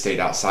he would have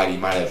stayed outside. He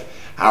might have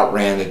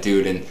outran the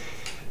dude, and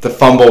the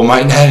fumble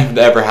might not have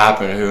ever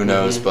happened. Who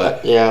knows? Mm-hmm.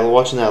 But yeah,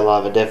 watching that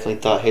live, I definitely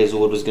thought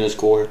Hazelwood was going to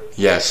score.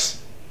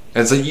 Yes.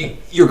 And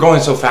it's you're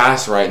going so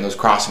fast, right, in those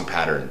crossing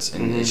patterns,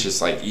 and Mm-hmm. it's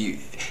just he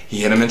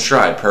hit him in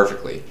stride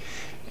perfectly.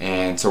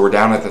 And so we're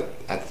down at the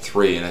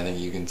 3, and I think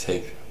you can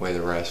take away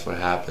the rest. What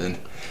happened?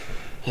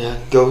 Yeah,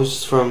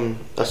 goes from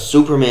a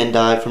Superman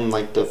dive from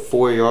the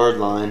 4-yard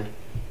line.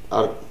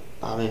 I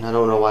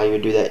don't know why you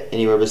would do that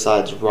anywhere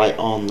besides right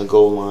on the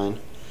goal line,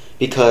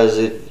 because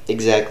of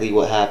exactly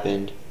what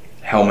happened.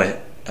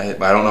 Helmet. I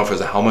don't know if it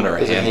was a helmet or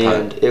a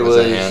hand. It was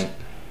a hand.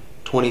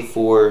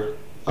 24.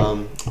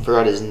 I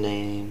forgot his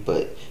name,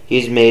 but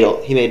he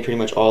made pretty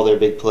much all their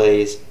big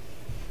plays.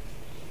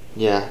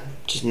 Yeah,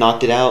 just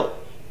knocked it out.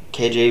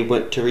 KJ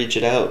went to reach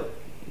it out.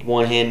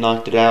 One hand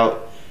knocked it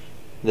out.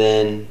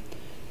 Then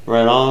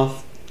ran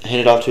off,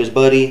 handed off to his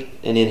buddy,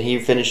 and then he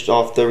finished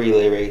off the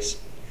relay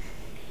race.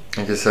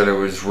 Like I said, it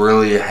was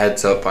really a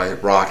heads up by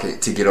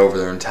Rocket to get over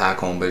there and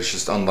tackle him, but it's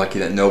just unlucky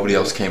that nobody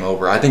else came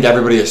over. I think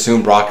everybody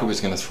assumed Rocket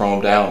was going to throw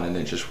him down, and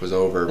it just was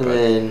over. And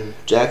then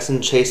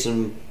Jackson chased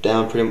him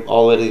down pretty much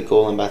all the way to the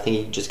goal line, but I think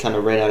he just kind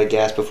of ran out of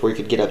gas before he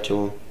could get up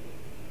to him.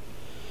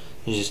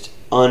 It was just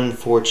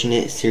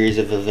unfortunate series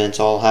of events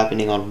all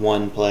happening on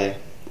one play.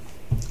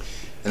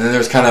 And then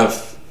there's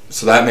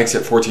so that makes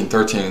it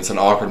 14-13. It's an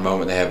awkward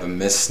moment. They have a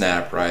missed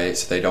snap, right?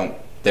 So they don't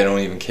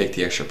even kick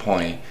the extra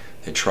point.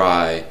 They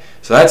try.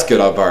 So that's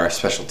good of our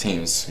special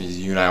teams.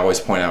 You and I always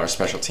point out our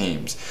special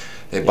teams.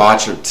 They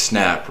botch a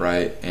snap,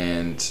 right?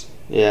 And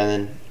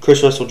then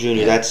Chris Russell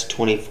Jr., that's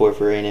 24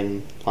 for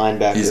A&M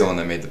linebacker. He's the one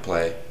that made the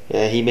play.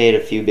 Yeah, he made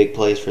a few big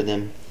plays for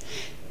them.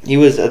 He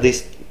was, at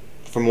least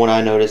from what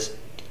I noticed,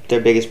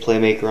 their biggest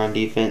playmaker on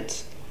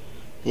defense.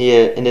 He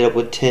ended up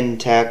with 10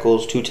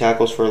 tackles, 2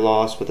 tackles for a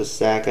loss with a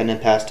sack, and a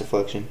pass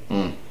deflection.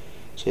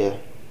 So, yeah.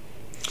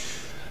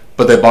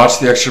 But they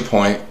botched the extra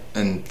point,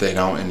 and they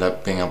don't end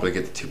up being able to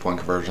get the 2-point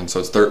conversion. So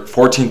it's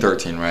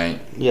 14-13, right?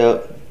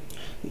 Yep.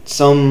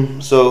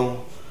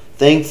 So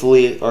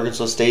thankfully,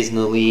 Arkansas stays in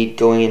the lead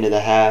going into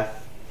the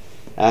half.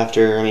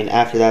 After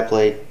that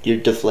play, you're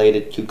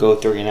deflated. You go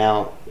 3 and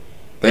out.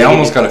 They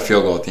almost got a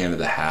field goal at the end of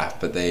the half,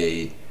 but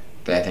I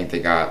think they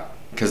got,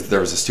 because there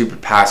was a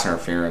stupid pass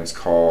interference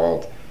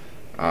called,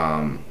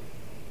 I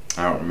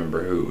don't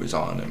remember who it was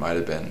on. It might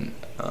have been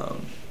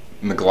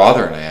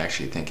McLaughlin, I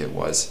actually think it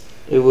was.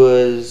 It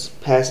was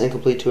pass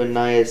incomplete to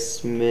Anaya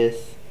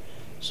Smith,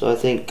 so I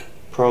think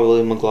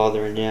probably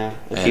McLaughlin, yeah.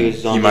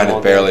 He might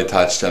have barely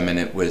touched him, and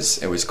it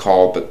was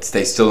called, but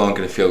they still don't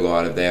get a field goal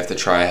out of it. They have to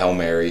try a Hail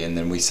Mary, and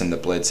then we send the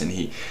blitz,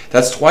 and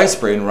that's twice,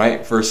 Braden,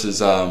 right, versus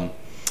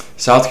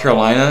South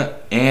Carolina,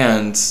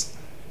 and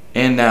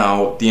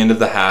now the end of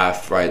the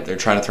half, right, they're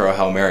trying to throw a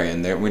Hail Mary,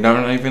 and we're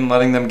not even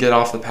letting them get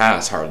off the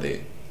pass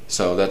hardly.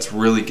 So that's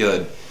really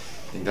good. I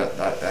think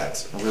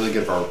that's really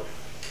good for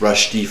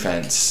rush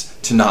defense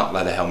to not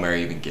let a Hail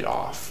Mary even get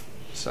off.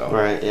 So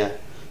Right, yeah.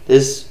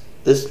 This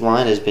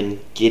line has been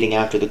getting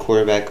after the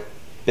quarterback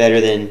better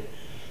than,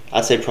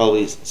 I'd say,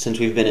 probably since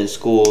we've been in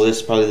school. This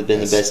has probably been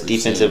the best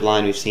defensive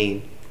line we've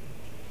seen.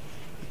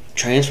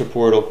 Transfer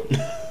portal.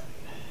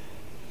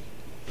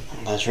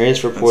 The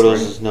transfer portal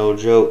is no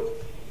joke.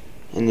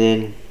 And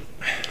then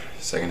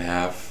second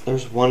half,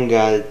 there's one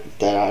guy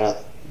that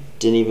I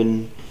didn't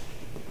even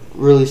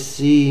really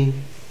see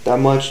that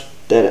much,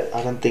 that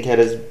I don't think had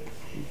as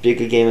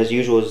big a game as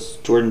usual as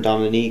Jordan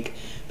Dominique,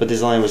 but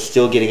this line was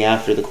still getting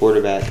after the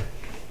quarterback.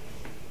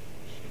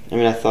 I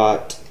mean, I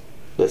thought,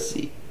 let's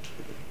see.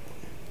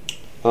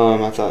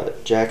 I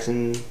thought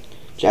Jackson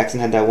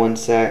had that one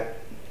sack.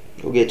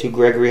 We'll get to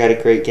Gregory had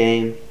a great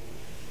game.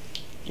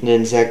 And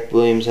then Zach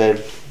Williams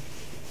had,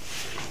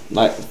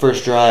 like,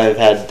 first drive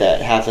had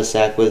that half a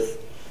sack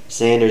with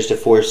Sanders to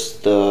force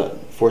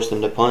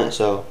them to punt.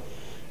 So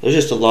there's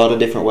just a lot of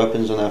different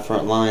weapons on that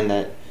front line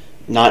that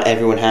not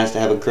everyone has to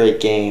have a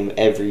great game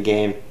every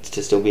game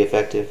to still be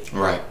effective.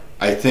 Right.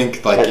 I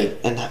think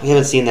and we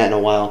haven't seen that in a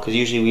while, because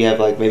usually we have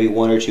like maybe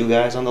one or two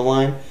guys on the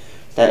line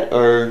that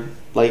are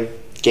like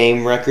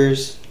game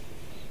wreckers.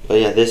 But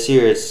yeah, this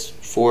year it's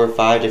 4 or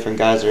 5 different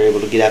guys that are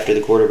able to get after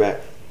the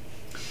quarterback.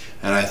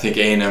 And I think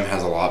A&M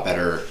has a lot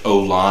better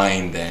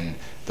O-line than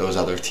those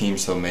other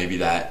teams, so maybe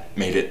that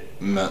made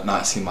it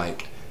not seem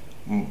like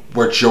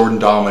where Jordan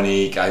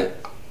Dominique,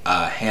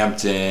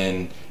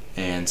 Hampton,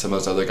 and some of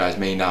those other guys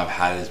may not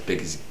have had as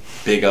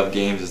big of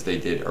games as they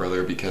did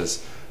earlier,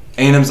 because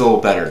A&M's a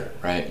little better,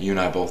 right? You and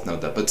I both know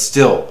that. But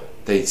still,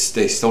 they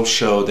still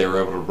showed they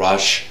were able to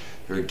rush.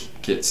 They would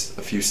get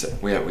a few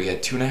we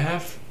had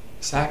 2.5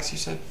 sacks, you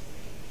said?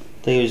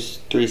 I think it was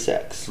 3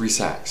 sacks. 3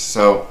 sacks.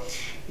 So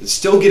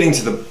still getting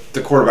to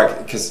the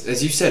quarterback, because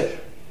as you said,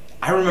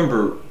 I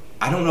remember,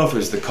 I don't know if it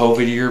was the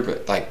COVID year,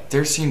 but like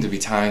there seemed to be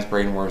times,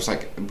 Braden, where it was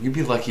like we'd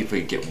be lucky if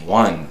we could get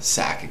 1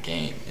 sack a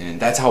game, and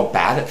that's how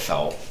bad it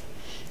felt.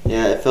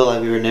 Yeah, it felt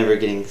like we were never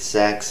getting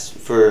sacks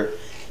for.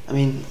 I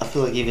mean, I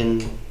feel like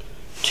even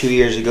 2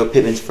 years ago,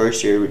 Pittman's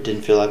first year, it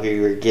didn't feel like we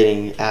were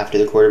getting after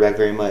the quarterback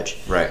very much.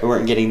 Right. We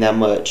weren't getting that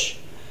much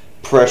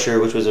pressure,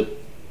 which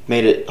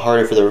made it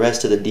harder for the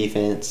rest of the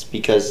defense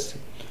because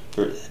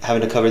we're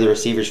having to cover the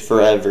receivers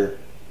forever.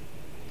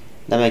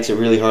 That makes it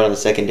really hard on the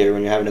secondary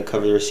when you're having to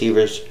cover the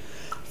receivers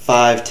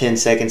 5-10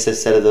 seconds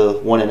instead of the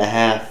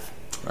 1.5.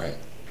 Right.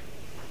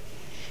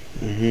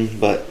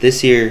 But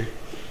this year,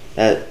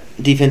 that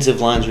defensive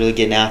line's really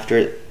getting after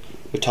it.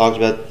 I've talked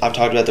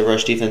about the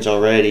rush defense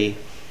already,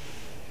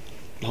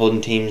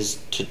 holding teams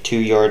to 2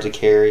 yards a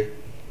carry.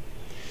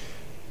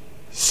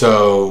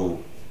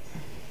 So,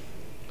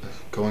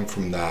 going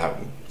from that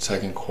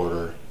second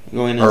quarter,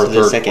 going into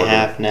the second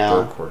half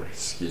now, third quarter,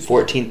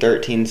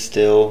 14-13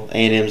 still.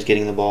 A&M's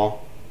getting the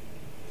ball.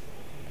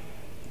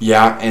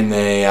 Yeah, and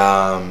they,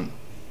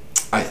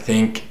 I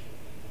think,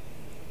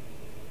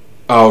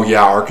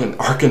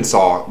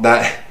 Arkansas,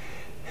 that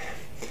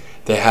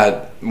they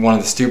had one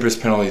of the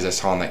stupidest penalties I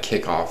saw on that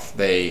kickoff.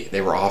 They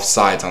were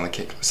offsides on the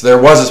kickoff. So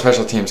there was a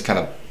special teams kind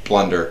of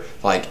blunder.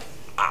 Like,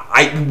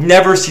 I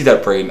never see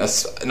that, Braden, an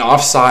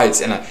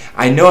offsides. And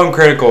I know I'm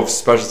critical of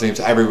special teams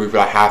every week, but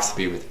I have to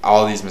be with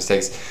all these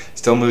mistakes.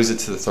 Still moves it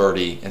to the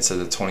 30 instead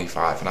of the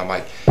 25. And I'm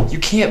like, you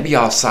can't be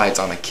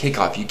offsides on a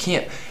kickoff. You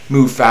can't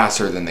move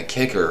faster than the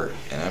kicker.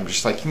 And I'm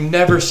just like, you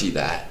never see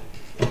that.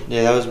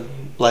 Yeah, that was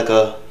like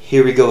a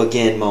here we go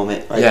again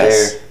moment right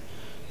Yes. there.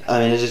 I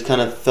mean, it just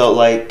kind of felt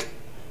like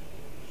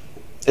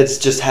it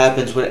just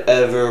happens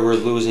whenever we're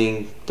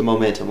losing the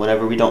momentum.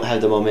 Whenever we don't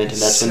have the momentum,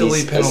 that's when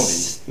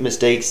these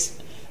mistakes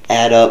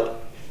add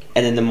up,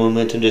 and then the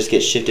momentum just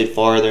gets shifted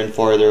farther and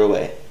farther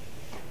away.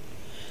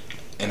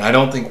 And I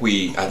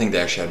think they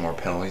actually had more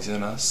penalties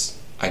than us.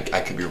 I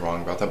could be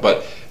wrong about that,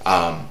 but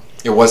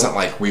it wasn't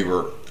like we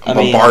were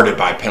bombarded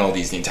by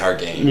penalties the entire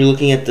game. You're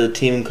looking at the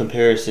team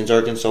comparisons.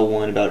 Arkansas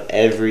won about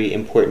every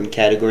important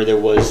category there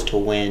was to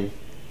win.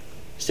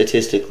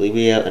 Statistically,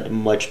 we had a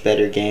much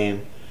better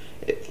game.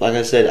 Like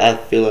I said, I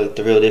feel like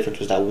the real difference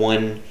was that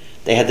one.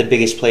 They had the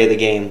biggest play of the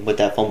game with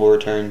that fumble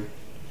return.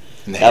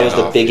 That was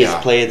the biggest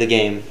play of the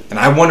game. And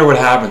I wonder what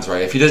happens,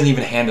 right? If he doesn't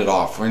even hand it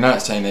off, we're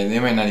not saying they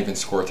might not even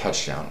score a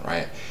touchdown,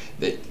 right?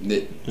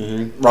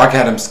 Rock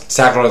had him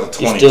sacked out of the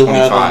 20, you still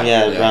 25.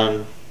 Have him,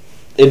 around.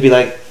 It'd be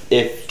like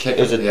if it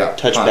was a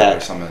touchback or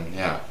something.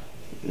 Yeah.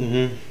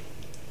 Be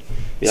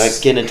like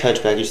getting a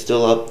touchback. You're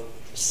still up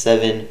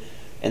 7,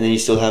 and then you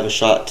still have a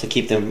shot to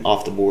keep them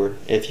off the board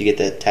if you get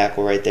that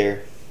tackle right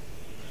there.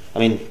 I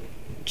mean,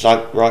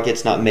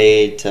 Rocket's not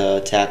made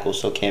to tackle,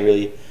 so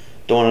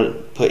don't want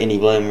to put any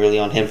blame really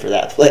on him for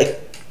that play.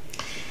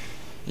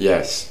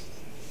 Yes.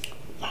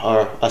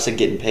 Or us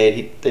getting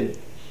paid. They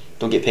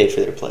don't get paid for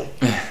their play.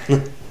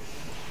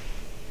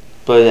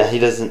 But yeah,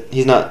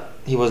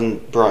 he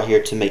wasn't brought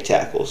here to make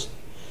tackles.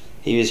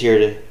 He was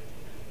here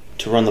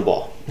to run the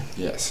ball.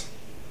 Yes.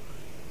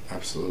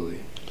 Absolutely.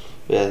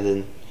 Yeah,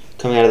 then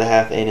coming out of the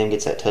half, A&M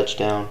gets that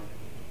touchdown.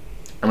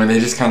 I mean, they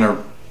just kind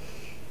of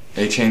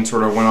A-Chain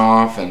sort of went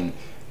off, and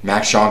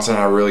Max Johnson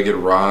had a really good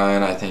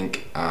run, I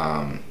think,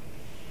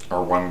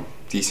 or one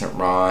decent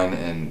run,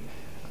 and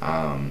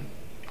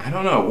I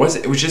don't know.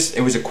 It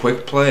was a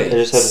quick play. They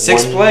just had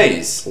 6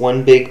 plays.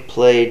 One big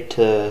play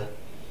to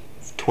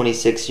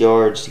 26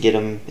 yards to get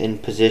them in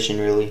position,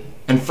 really.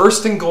 And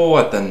 1st and goal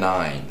at the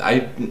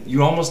 9.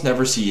 You almost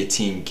never see a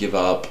team give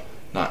up.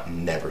 Not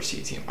never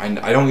see a team. I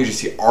don't usually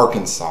see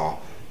Arkansas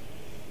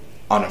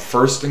on a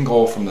 1st and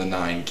goal from the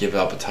 9 give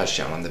up a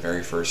touchdown on the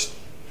very first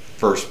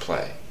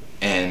play.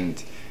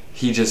 And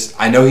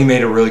I know he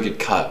made a really good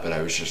cut, but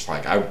I was just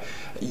like,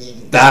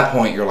 that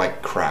point you're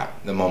like,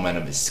 crap. The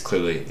momentum is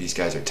clearly, these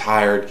guys are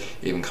tired,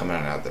 even coming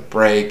out of the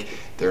break.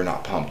 They're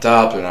not pumped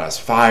up. They're not as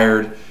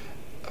fired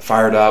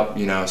up,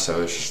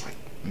 so it's just like,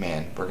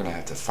 man, we're going to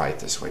have to fight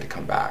this way to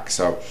come back.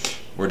 So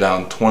we're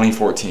down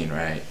 20-14,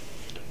 right?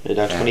 They're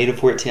down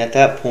 20-14. At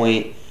that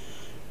point,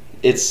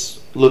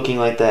 it's looking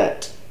like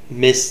that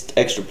missed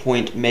extra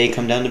point may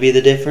come down to be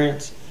the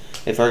difference.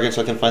 If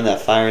Arkansas can find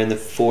that fire in the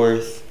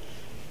 4th,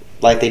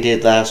 like they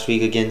did last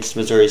week against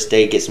Missouri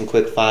State, get some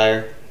quick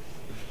fire.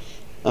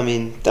 I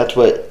mean, that's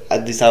what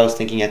at least I was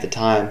thinking at the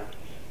time.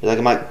 Like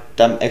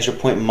that extra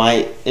point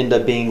might end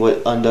up being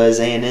what undoes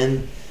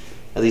A&M,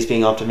 at least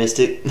being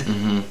optimistic.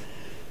 Mm-hmm.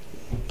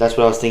 That's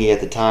what I was thinking at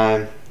the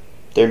time.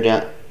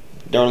 They're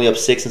only up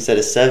 6 instead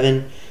of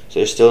 7, so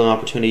there's still an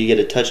opportunity to get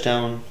a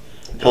touchdown,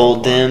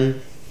 hold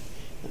them,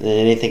 and then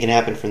anything can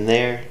happen from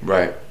there.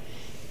 Right.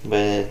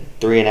 But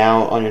 3 and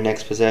out on your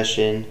next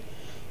possession,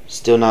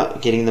 still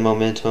not getting the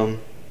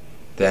momentum.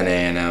 Then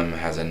A&M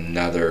has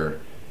another.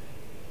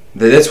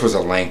 This was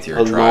a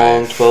lengthier drive. A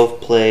long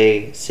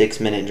 12-play,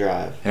 6-minute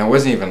drive. And it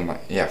wasn't even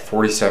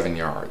 47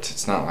 yards.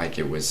 It's not like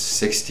it was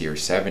 60 or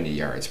 70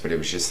 yards, but it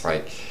was just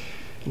like.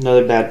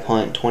 Another bad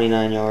punt,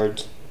 29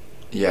 yards.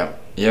 Yep.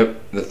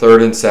 The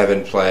 3rd and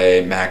 7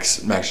 play,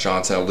 Max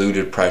Johnson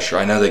eluded pressure.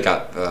 I know they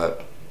got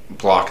the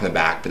block in the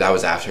back, but that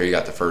was after he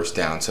got the first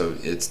down. So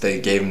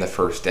they gave him the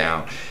first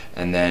down,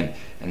 and then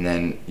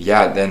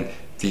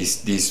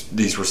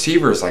these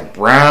receivers like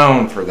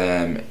Brown for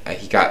them,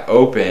 he got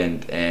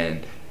opened,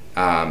 and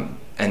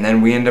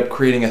then we end up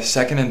creating a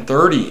 2nd and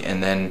 30,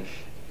 and then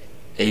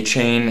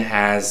A-Chain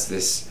has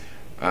this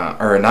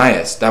or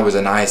Anias. That was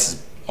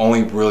Anias'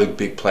 only really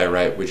big play,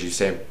 right? Would you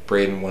say,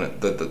 Braden,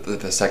 the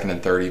 2nd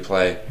and 30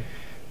 play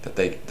that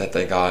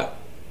they got,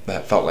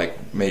 that felt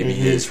like maybe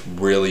his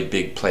really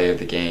big play of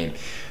the game?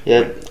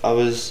 Yeah, I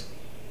was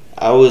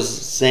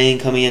saying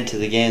coming into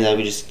the game that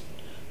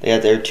they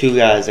got their 2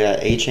 guys. They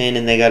got A-Chain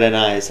and they got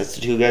Anias. That's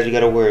the 2 guys we got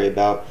to worry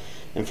about.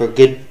 And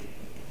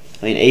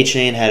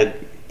A-Chain had a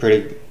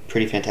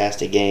pretty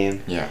fantastic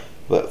game. Yeah.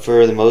 But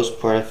for the most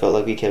part, I felt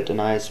like we kept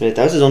Anias Smith.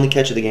 That was his only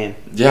catch of the game.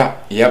 Yeah,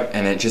 yep.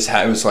 And it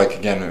was like,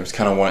 again, it was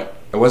kind of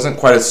it wasn't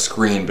quite a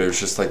screen, but it was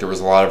just like there was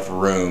a lot of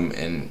room,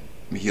 and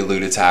he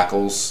eluded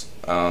tackles.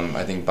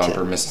 I think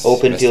Bumper missed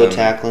open field him.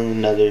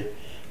 tackling.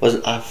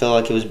 I felt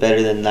like it was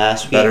better than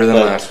last week.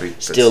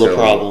 But still a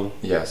problem.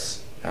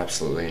 Yes,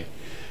 absolutely.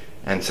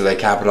 And so they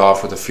cap it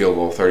off with a field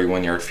goal,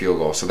 31-yard field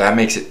goal. So that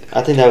makes it.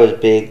 I think that was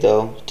big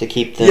though, to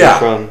keep them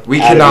from. We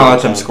could not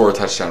let them score a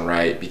touchdown,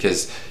 right?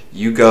 Because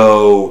you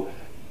go.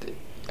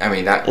 I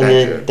mean that. And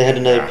then they had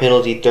another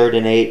penalty, 3rd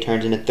and 8,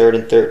 turns into 3rd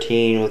and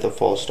 13 with a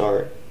false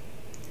start.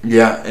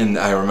 Yeah, and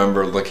I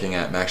remember looking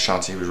at Max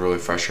Johnson. He was really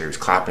frustrated. He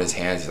was clapping his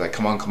hands. He's like,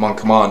 "Come on!"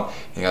 And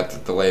he got the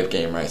delay of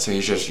game, right? So he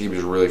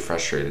was really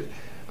frustrated.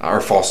 Or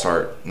false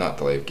start, not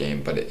delay of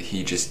game, but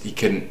he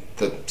couldn't.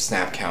 The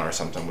snap count or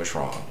something was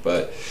wrong.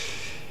 But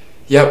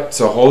yep.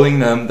 So holding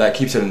them, that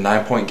keeps it a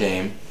 9-point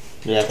game.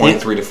 Yeah,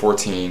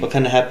 23-14. What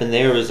kind of happened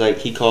there was like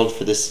he called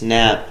for the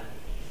snap,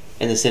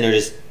 and the center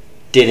just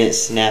didn't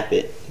snap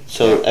it.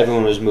 So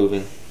everyone was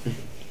moving.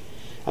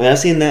 I mean, I've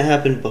seen that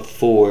happen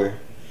before,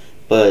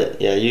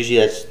 but yeah, usually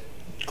that's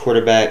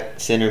quarterback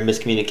center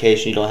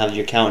miscommunication. You don't have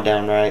your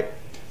countdown right.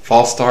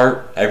 False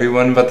start,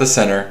 everyone but the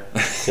center.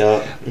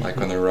 Yeah. Like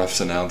when the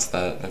refs announced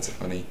that. That's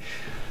funny.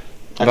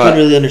 I couldn't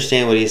really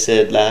understand what he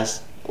said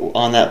last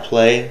on that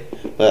play,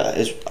 but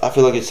I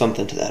feel like it's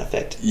something to that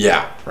effect.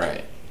 Yeah,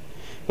 right.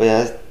 But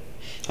yeah,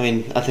 I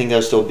mean, I think that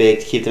was still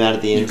big to keep them out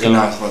of the end zone. You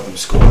cannot let them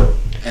score.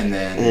 And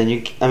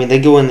then they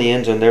go in the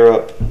end zone. They're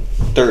up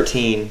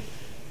 13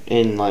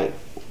 in like,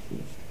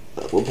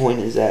 what point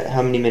is that?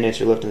 How many minutes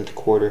are left in the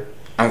quarter?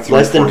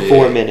 Less than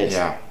 4 minutes.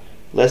 Yeah.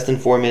 Less than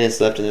 4 minutes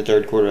left in the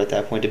third quarter at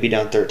that point. To be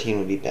down 13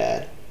 would be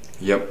bad.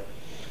 Yep.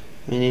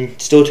 I mean,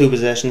 still 2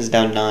 possessions,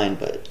 down 9,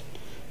 but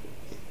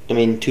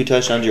 2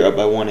 touchdowns, you're up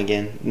by 1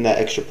 again. And that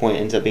extra point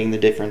ends up being the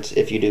difference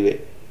if you do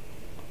it.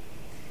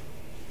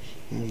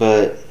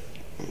 But,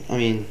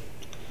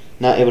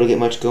 not able to get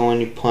much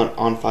going. You punt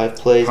on 5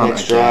 plays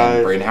next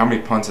drive. Braden, how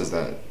many punts is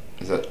that?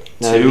 Is that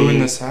 2 in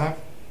this half?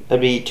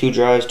 That'd be 2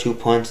 drives, 2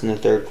 punts in the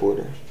third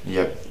quarter.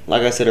 Yep.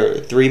 Like I said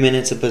earlier, 3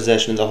 minutes of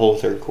possession in the whole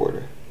third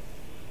quarter.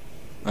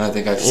 I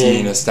think I've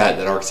seen a stat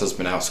that Arkansas has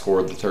been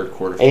outscored the third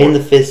quarter. And the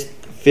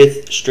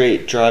fifth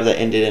straight drive that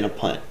ended in a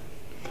punt.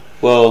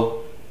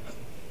 Well,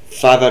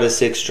 5 out of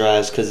 6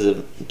 drives because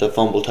of the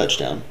fumble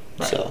touchdown.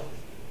 Right. So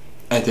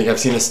I think I've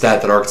seen a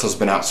stat that Arkansas's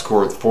been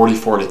outscored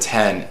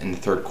 44-10 in the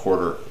third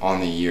quarter on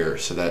the year.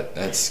 So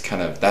that's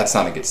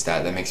not a good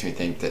stat. That makes me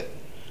think that.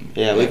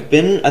 Yeah, we've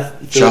been I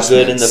feel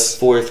good in the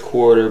fourth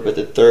quarter, but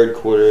the third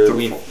quarter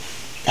we've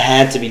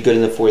had to be good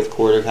in the fourth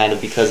quarter kind of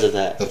because of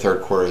that. The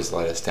third quarter has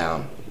let us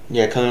down.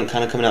 Yeah, coming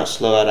out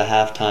slow out of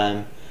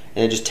halftime,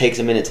 and it just takes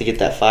a minute to get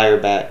that fire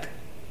back.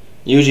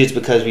 Usually it's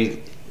because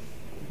we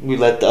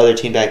let the other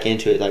team back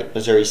into it, like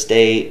Missouri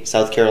State,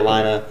 South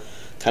Carolina.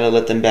 Kind of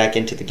let them back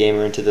into the game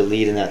or into the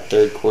lead in that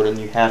third quarter, and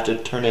you have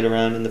to turn it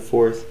around in the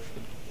fourth.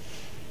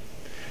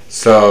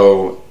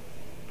 So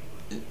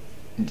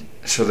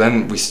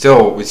then we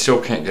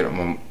still can't get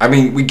it. I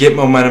mean, we get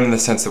momentum in the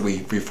sense that we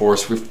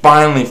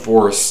finally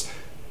force.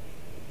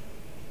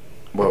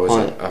 What was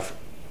it?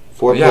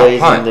 Four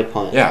plays punt. and they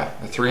punt. Yeah,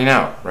 a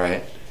 3-and-out,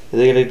 right?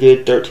 They get a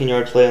good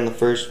 13-yard play on the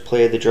first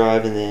play of the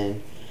drive, and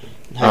then.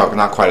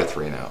 Not quite a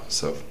 3-and-out.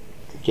 So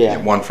yeah,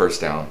 one first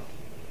down.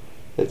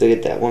 If they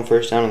get that one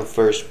first down on the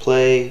first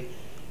play,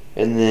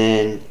 and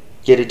then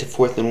get it to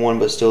 4th and 1,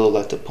 but still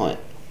elect a punt.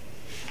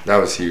 That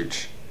was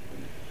huge.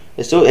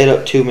 It still ate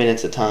up 2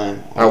 minutes of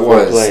time on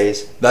four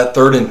plays. That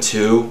 3rd and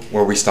 2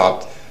 where we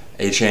stopped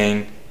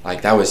A-Chain,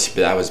 like that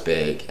was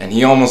big, and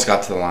he almost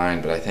got to the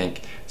line, but I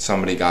think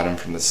somebody got him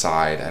from the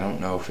side. I don't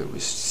know if it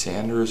was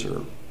Sanders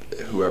or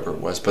whoever it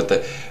was,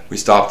 but we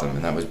stopped him,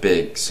 and that was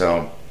big.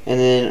 So. And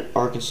then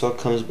Arkansas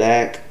comes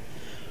back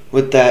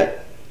with that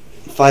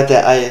fight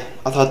that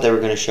I thought they were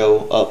going to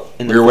show up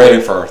in the. We were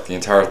waiting for the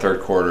entire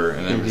third quarter,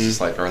 and it was just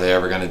like, are they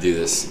ever going to do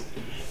this?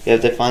 Yeah,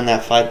 if they find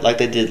that fight like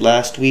they did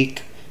last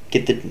week,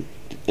 it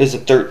was a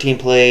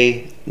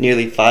 13-play,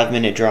 nearly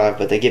 5-minute drive,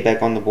 but they get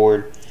back on the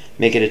board,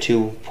 make it a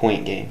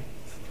 2-point game.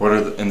 What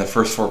are in the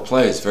first 4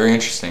 plays? Very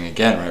interesting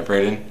again, right,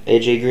 Braden?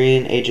 AJ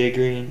Green, AJ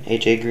Green,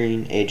 AJ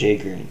Green,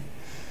 AJ Green.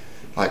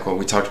 Like what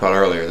we talked about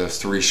earlier, those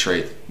 3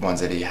 straight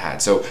ones that he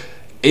had. So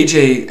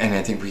AJ, and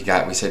I think we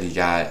said he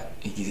got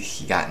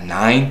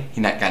 9.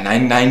 He got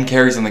 9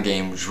 carries on the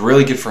game, which was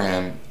really good for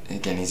him.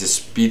 Again, he's a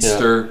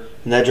speedster. Yeah.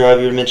 And that drive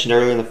you mentioned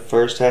earlier in the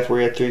first half where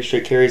he had 3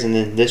 straight carries, and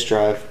then this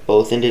drive,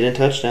 both ended in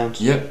touchdowns.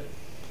 Yep.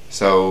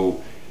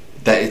 So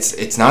that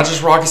it's not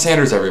just Rocky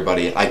Sanders,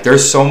 everybody. Like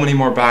there's so many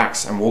more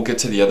backs, and we'll get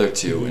to the other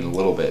 2 in a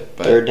little bit.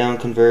 But 3rd down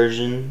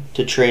conversion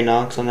to Trey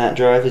Knox on that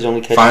drive, his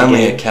only catch.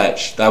 Finally a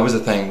catch. That was the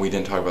thing we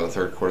didn't talk about the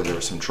third quarter. There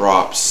were some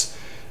drops.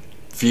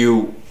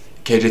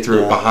 KJ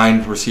threw it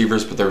behind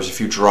receivers, but there was a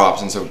few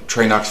drops, and so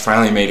Trey Knox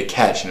finally made a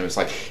catch, and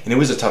it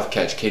was a tough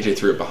catch. KJ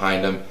threw it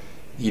behind him.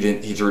 He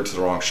threw it to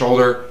the wrong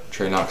shoulder.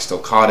 Trey Knox still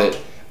caught it.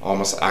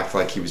 Almost acted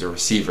like he was a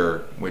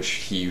receiver, which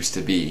he used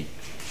to be.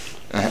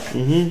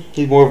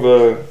 He's more of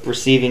a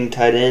receiving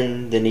tight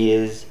end than he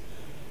is.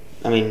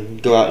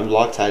 Go out and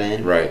block tight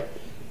end. Right.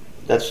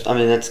 That's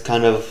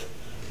kind of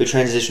we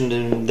transitioned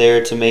him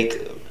there to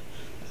make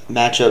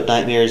matchup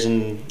nightmares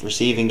in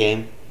receiving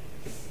game.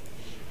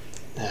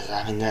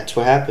 That's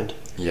what happened.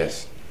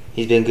 Yes.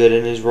 He's been good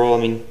in his role.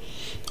 This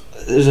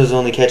was his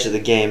only catch of the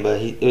game, but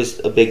it was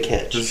a big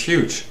catch. It was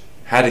huge.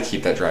 Had to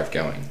keep that drive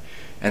going.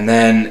 And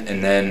then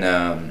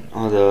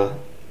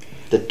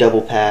the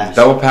double pass.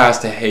 Double pass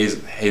to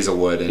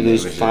Hazelwood, and it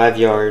was 5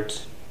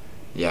 yards.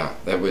 Yeah,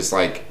 it was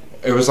like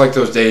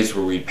those days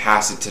where we'd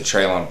pass it to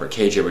Traylon, but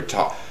KJ would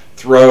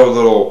throw a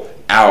little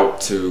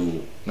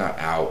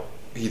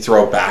he'd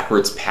throw a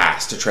backwards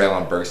pass to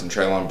Traylon Burks, and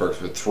Traylon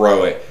Burks would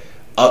throw it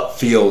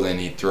upfield, and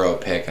he'd throw a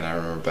pick. And I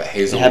remember, but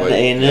Hazelwood. It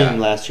happened to A&M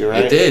last year,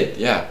 right? It did,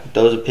 yeah.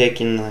 Throws a pick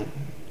and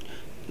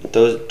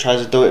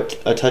tries to throw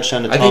it a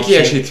touchdown to Thompson. I think he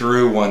actually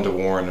threw one to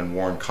Warren, and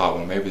Warren caught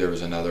one. Maybe there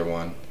was another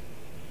one.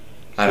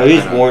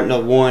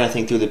 Warren, I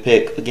think, threw the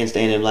pick against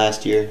A&M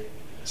last year.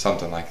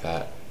 Something like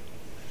that.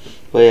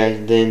 But yeah,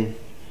 then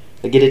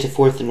they get it to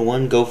 4th and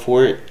 1, go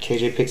for it.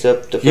 KJ picks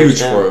up the first down.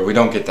 Huge for it. We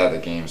don't get that. The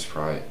game's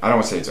probably. I don't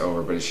want to say it's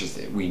over, but it's just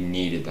that we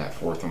needed that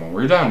 4th and 1.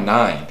 We were down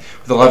 9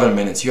 with 11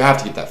 minutes. You have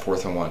to get that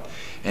 4th and 1,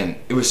 and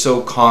it was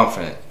so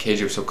confident.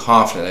 KJ was so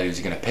confident that he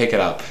was going to pick it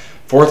up.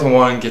 4th and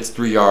 1 gets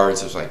 3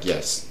 yards. It was like,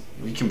 yes,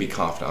 we can be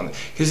confident on that.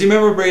 Because you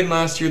remember, Braden,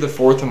 last year the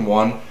 4th and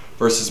 1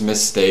 versus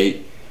Miss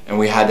State, and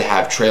we had to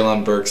have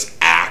Traylon Burks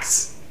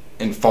axe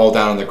and fall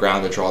down on the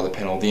ground to draw the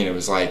penalty, and it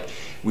was like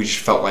we just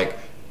felt like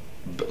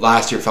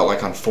last year felt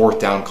like on 4th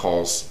down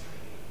calls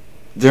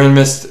during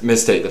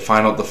Miss State, the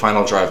final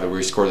drive that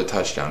we scored the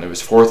touchdown. It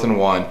was 4th and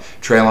 1.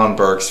 Traylon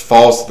Burks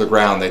falls to the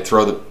ground. They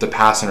throw the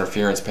pass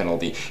interference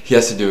penalty. He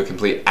has to do a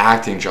complete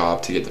acting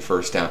job to get the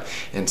first down.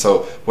 And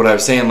so what I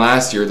was saying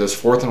last year, those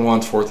 4th and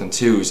 1s, 4th and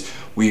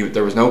 2s,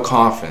 there was no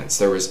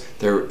confidence.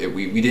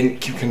 We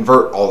didn't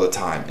convert all the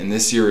time. And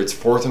this year it's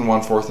 4th and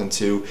 1, 4th and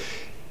 2,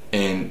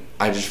 and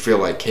I just feel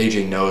like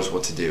KJ knows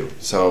what to do.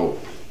 So,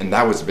 and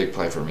that was a big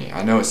play for me.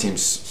 I know it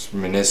seems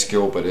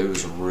minuscule, but it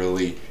was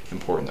really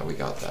important that we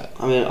got that.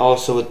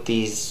 Also with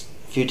these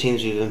few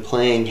teams we've been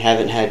playing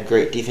haven't had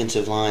great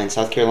defensive lines.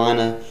 South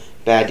Carolina,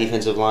 bad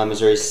defensive line.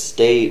 Missouri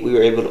State, we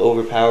were able to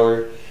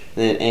overpower. And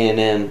then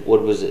A&M,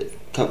 what was it?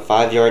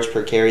 5 yards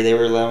per carry they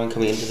were allowing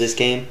coming into this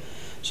game.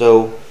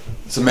 So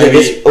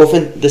maybe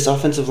this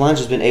offensive line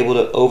has been able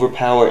to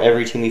overpower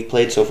every team we've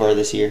played so far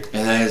this year.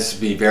 And that is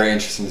to be very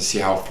interesting to see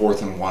how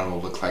 4th and 1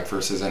 will look like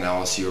versus an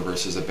LSU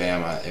versus a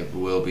Bama. It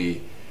will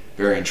be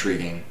very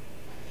intriguing.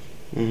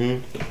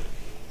 I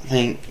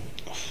think,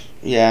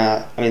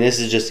 yeah. I mean, this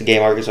is just a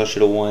game Arkansas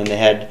should have won. They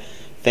had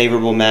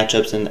favorable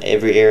matchups in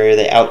every area.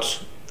 They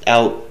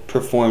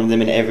outperformed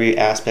them in every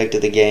aspect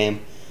of the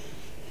game.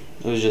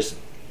 It was just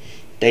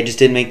they just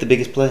didn't make the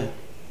biggest play.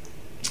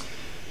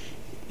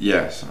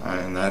 Yes,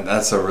 and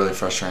that's a really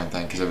frustrating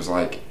thing because it was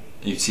like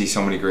you see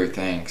so many great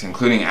things,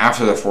 including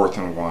after the 4th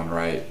and 1,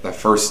 right? The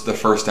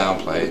first down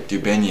play,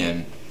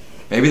 Dubinion,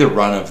 maybe the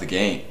run of the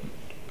game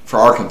for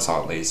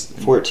Arkansas at least.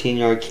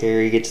 14-yard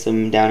carry gets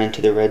them down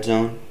into the red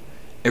zone.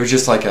 It was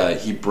just like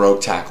he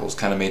broke tackles,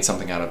 kind of made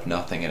something out of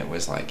nothing, and it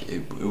was like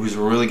it was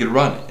a really good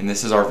run. And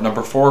this is our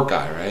number 4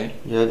 guy, right?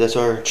 Yeah, that's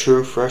our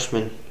true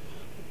freshman.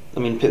 I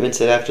mean, Pittman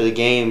said after the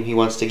game he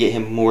wants to get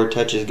him more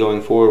touches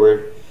going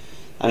forward.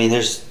 I mean,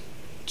 there's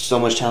so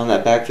much talent in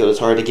that backfield. It's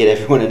hard to get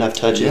everyone enough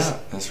touches. Yeah,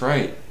 that's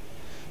right.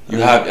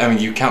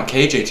 You count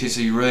KJ too,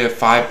 so you really have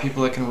 5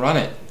 people that can run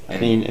it. I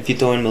mean, if you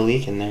throw in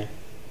Malik in there.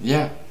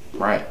 Yeah,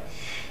 right.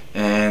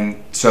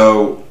 And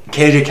so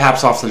KJ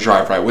caps off the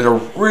drive, right, with a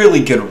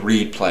really good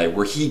read play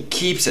where he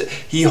keeps it.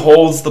 He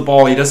holds the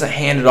ball. He doesn't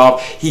hand it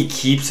off. He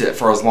keeps it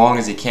for as long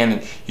as he can.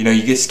 And,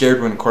 you get scared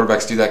when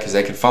quarterbacks do that because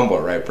they can fumble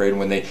it, right, Braden,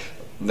 when they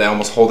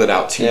almost hold it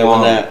out too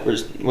long.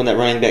 When that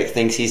running back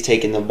thinks he's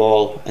taking the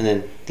ball, and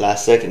then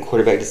last second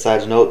quarterback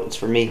decides, nope, it's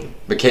for me.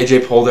 But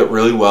KJ pulled it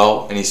really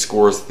well, and he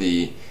scores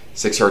the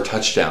 6-yard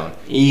touchdown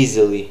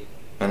easily.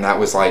 And that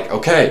was like,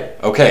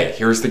 okay,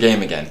 here's the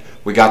game again.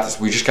 We got this.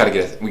 We just got to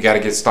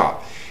get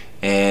stopped.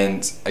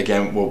 And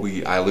again, what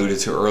I alluded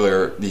to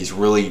earlier, this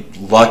really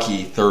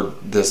lucky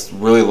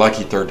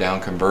third down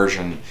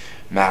conversion.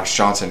 Max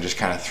Johnson just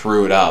kind of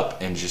threw it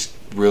up and just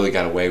really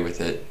got away with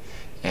it.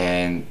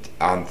 And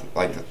on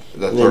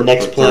the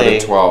next play, 3rd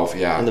and 12,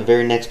 yeah. On the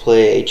very next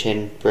play,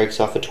 H.N. breaks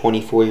off a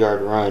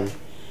 24-yard run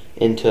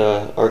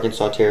into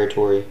Arkansas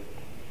territory.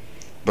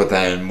 But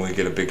then we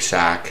get a big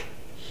sack.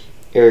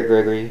 Eric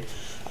Gregory.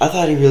 I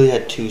thought he really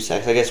had 2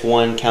 sacks. I guess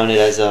one counted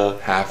as a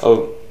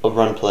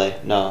run play.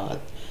 No,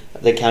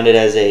 they counted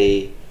as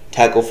a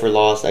tackle for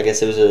loss. I guess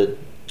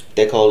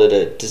they called it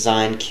a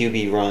designed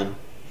QB run.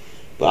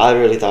 But I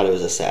really thought it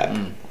was a sack.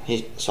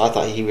 So I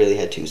thought he really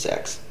had 2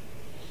 sacks.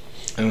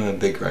 I'm a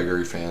big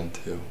Gregory fan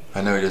too.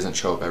 I know he doesn't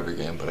show up every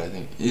game, but I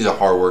think he's a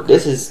hard worker.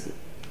 This is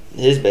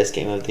his best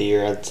game of the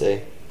year, I'd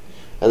say.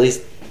 At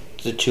least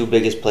the 2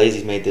 biggest plays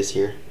he's made this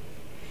year.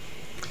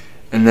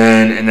 And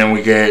then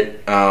we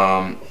get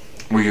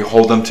we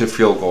hold them to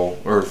field goal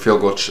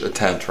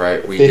attempt,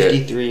 right? We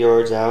 53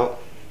 yards out.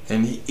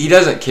 And he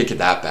doesn't kick it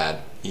that bad.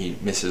 He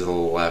misses a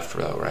little left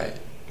though, right?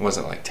 It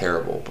wasn't like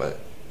terrible, but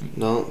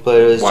no, but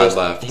it was wide just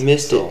left. He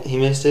missed it. He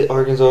missed it.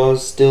 Arkansas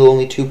is still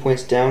only 2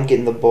 points down,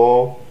 getting the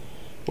ball.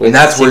 And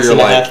that's where you're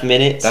like, 6.5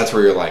 minutes. That's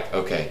where you're like,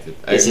 okay,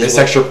 this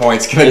extra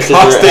point's gonna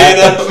cost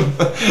A&M.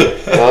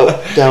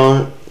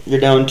 You're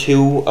down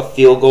 2. A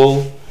field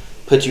goal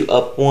puts you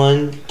up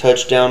 1.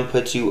 Touchdown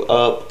puts you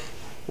up.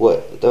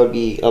 What? That would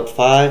be up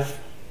 5.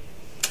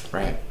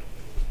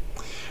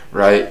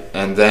 Right.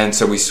 And then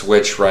so we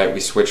switch. Right. We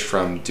switch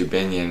from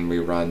Dubinion. We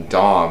run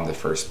Dom the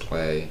first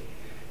play.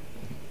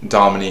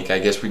 Dominique. I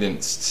guess we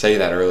didn't say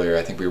that earlier.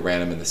 I think we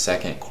ran him in the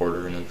second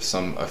quarter and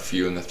a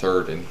few in the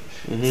third, and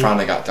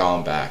finally got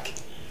Dom back.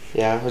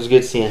 Yeah, it was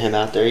good seeing him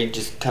out there. He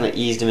just kind of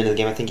eased him into the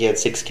game. I think he had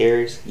 6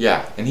 carries.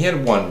 Yeah, and he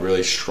had one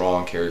really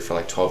strong carry for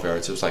like 12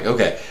 yards. It was like,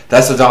 okay,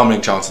 that's the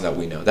Dominic Johnson that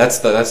we know. That's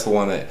the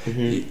one that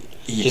he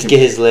just get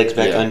his legs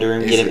back under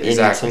him, get him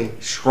in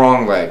some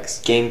strong legs.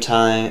 Game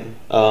time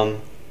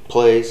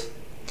plays.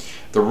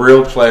 The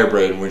real play,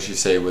 Braden, would you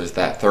say, was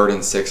that 3rd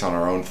and 6 on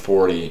our own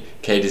 40.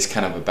 Cade is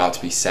kind of about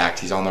to be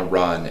sacked. He's on the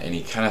run, and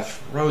he kind of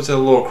throws it a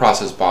little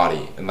across his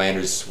body, and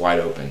Landers wide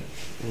open.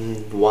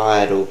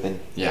 Wide open.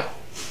 Yeah.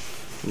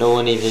 No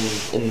one even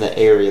in the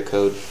area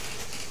code.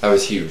 That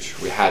was huge.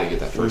 We had to get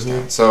that first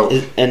down. So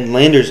and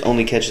Landers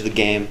only catches the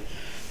game.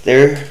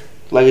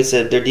 Like I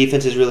said, their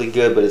defense is really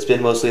good, but it's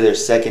been mostly their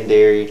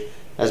secondary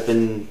has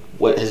been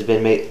what has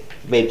been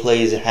made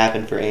plays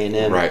happen for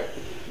A&M. Right.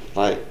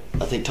 Like,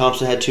 I think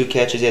Thompson had 2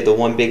 catches. He had the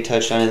 1 big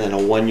touchdown and then a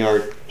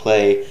 1-yard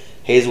play.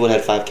 Hazelwood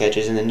had 5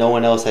 catches, and then no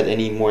one else had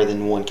any more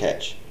than 1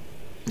 catch.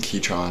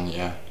 Keytron,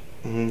 yeah.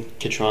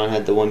 Keytron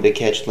had the 1 big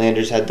catch.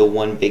 Landers had the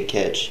 1 big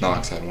catch.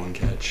 Knox had 1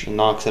 catch. And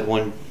Knox had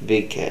 1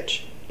 big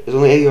catch. It was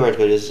only 8 yards,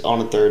 but it was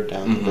on a 3rd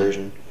down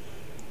conversion.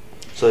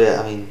 So,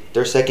 yeah, I mean,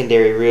 their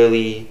secondary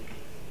really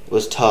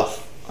was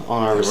tough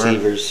on our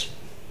receivers.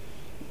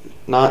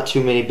 Not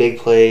too many big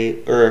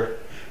plays, or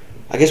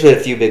I guess we had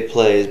a few big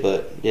plays,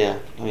 but yeah,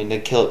 I mean they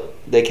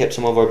kept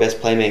some of our best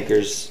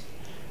playmakers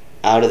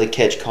out of the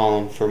catch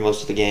column for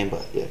most of the game.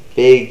 But yeah,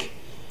 big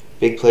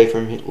play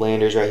from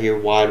Landers right here,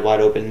 wide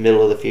open,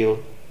 middle of the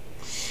field.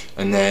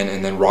 And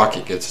then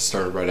Rocket gets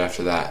started right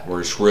after that.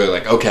 We're just really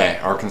like, okay,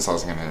 Arkansas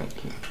they're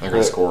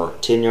gonna score.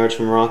 10 yards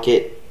from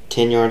Rocket,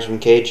 10 yards from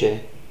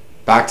KJ.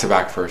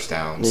 Back-to-back first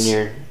downs.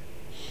 And then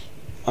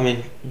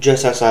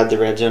just outside the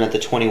red zone at the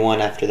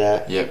 21 after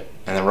that. Yep.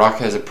 And then Rock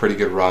has a pretty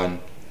good run,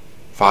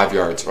 5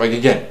 yards. Like,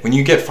 again, when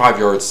you get 5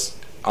 yards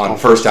on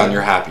first down,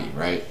 you're happy,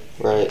 right?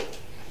 Right.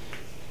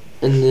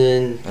 And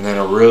then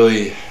a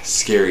really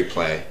scary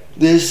play.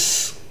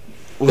 This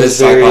was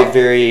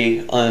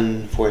very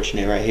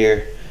unfortunate right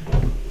here.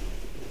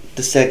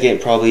 The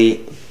second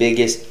probably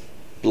biggest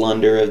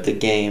blunder of the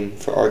game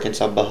for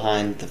Arkansas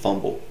behind the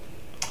fumble.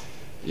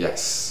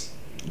 Yes.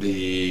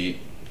 The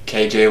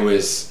KJ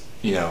was,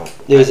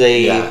 There was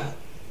a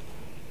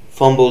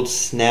fumbled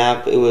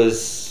snap. It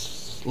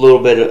was a little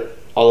bit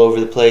all over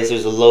the place. There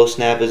was a low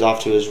snap. It was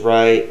off to his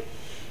right.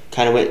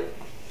 Kind of went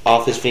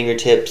off his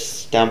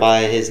fingertips, down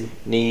by his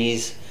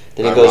knees.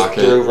 Then it goes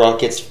through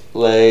Rocket's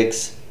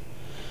legs.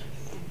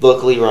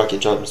 Luckily,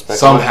 Rocket dropped his back.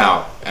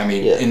 Somehow.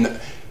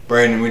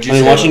 Brandon, would you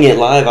say... watching it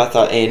live, I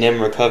thought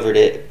A&M recovered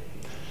it.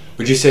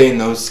 Would you say in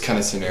those kind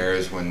of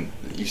scenarios when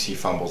you see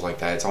fumbles like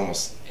that, it's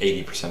almost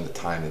 80% of the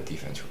time the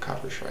defense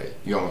recovers, right?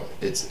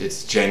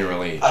 It's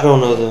generally... I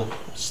don't know the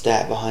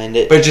stat behind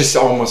it. But it just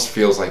almost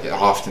feels like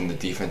often the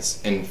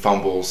defense in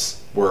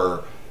fumbles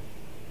where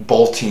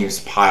both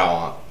teams pile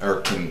on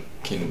or can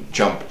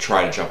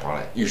try to jump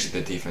on it. Usually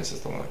the defense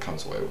is the one that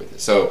comes away with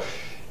it. So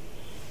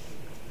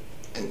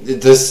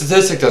the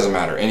statistic doesn't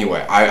matter.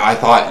 Anyway, I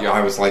thought,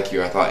 I was like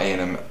you. I thought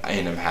A&M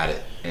had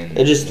it. And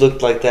it just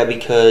looked like that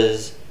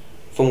because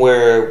from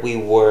where we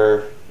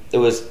were, it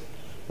was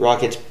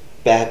Rocket's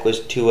back was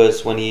to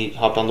us when he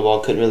hopped on the ball.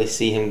 Couldn't really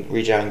see him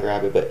reach out and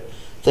grab it, but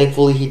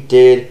thankfully he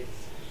did.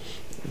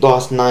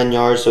 Lost 9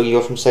 yards, so you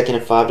go from 2nd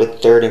and 5 to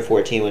 3rd and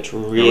 14, which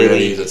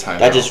really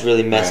that just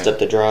really messed up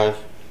the drive.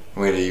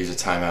 We had to use a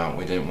timeout.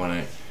 We didn't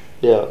want to.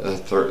 Yeah.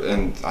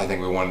 And I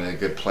think we wanted a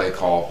good play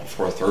call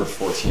for a 3rd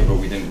 14, but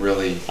we didn't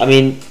really.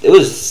 It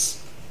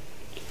was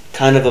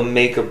kind of a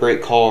make or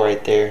break call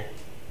right there,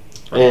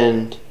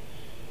 and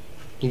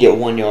you get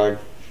 1 yard.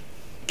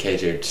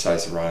 KJ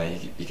decides to run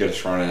it. You could have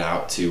thrown it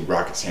out to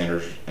Rocket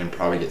Sanders and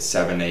probably get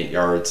 7-8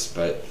 yards,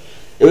 but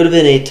it would have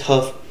been a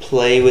tough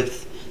play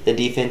with the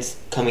defense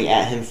coming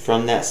at him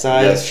from that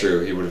side. That's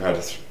true. He would have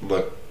had to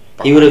look.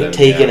 He would have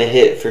taken a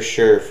hit for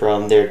sure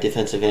from their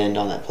defensive end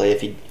on that play if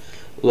he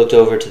looked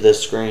over to the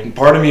screen.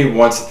 Part of me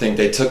wants to think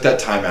they took that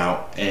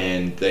timeout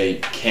and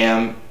they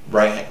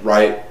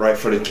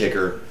right-footed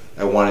kicker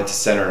that wanted to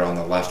center it on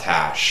the left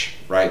hash,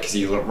 right? Because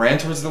he ran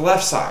towards the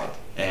left side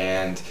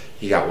and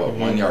he got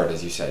 1 yard,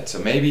 as you said. So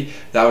maybe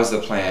that was the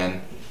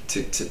plan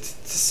to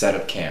set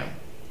up Cam.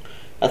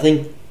 I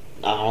think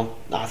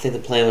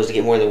the plan was to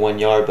get more than 1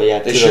 yard, but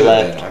to the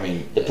left.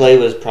 Been. The play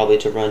was probably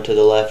to run to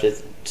the left to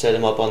set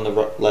him up on the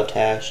left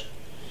hash.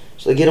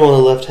 So they get him on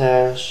the left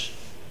hash,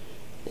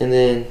 and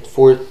then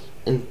 4th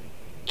and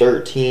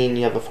 13,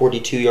 you have a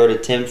 42-yard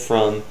attempt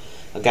from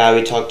a guy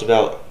we talked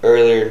about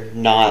earlier,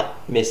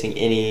 not missing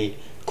any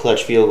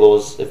clutch field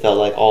goals. It felt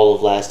like all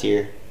of last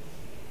year.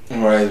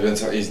 Right,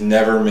 he's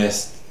never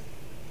missed.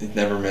 He's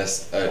never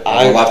missed a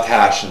left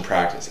hash in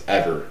practice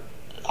ever.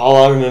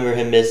 All I remember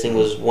him missing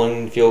was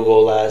 1 field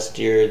goal last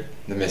year.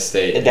 The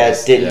Miss-State. And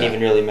that didn't even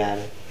really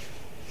matter.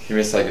 He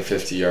missed like a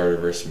 50-yarder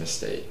versus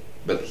Miss-State.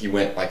 But he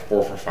went like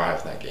 4 for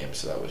 5 in that game,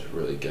 so that was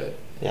really good.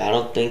 Yeah, I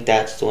don't think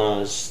that's the one I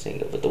was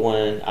thinking of. But the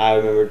one I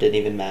remember didn't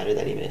even matter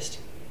that he missed.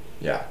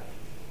 Yeah.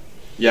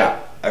 Yeah.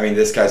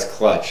 This guy's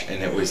clutch.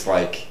 And it was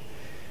like...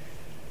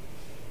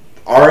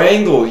 Our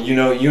angle, you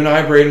and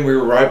I, Braden, we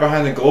were right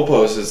behind the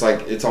goalpost. It's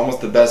like it's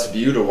almost the best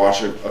view to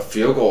watch a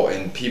field goal,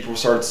 and people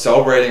started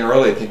celebrating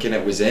early, thinking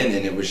it was in,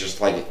 and it was just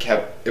like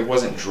it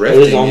wasn't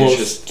drifting. It was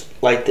almost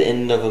like the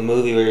end of a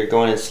movie where you're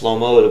going in slow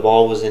mo. The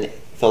ball was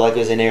felt like it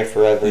was in air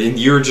forever. And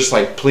you were just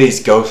like,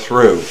 please go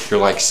through. You're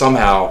like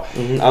somehow.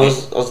 I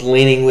was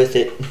leaning with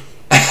it,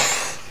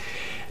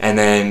 and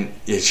then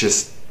it's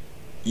just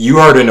you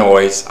heard a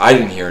noise. I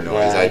didn't hear a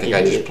noise. Yeah, I think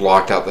I just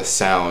blocked out the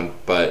sound,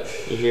 but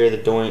you hear the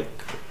doink.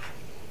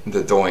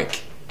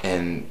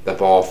 And the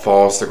ball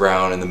falls to the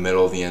ground in the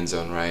middle of the end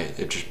zone, right?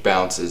 It just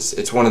bounces.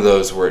 It's one of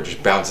those where it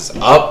just bounces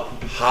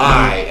up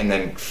high and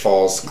then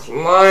climbs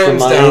From my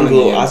down angle, in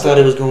the end I zone. thought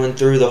it was going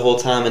through the whole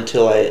time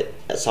until I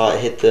saw it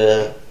hit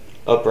the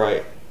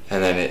upright.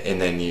 And then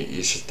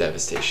it's just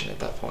devastation at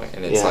that point.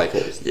 And it's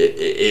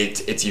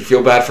it's you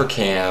feel bad for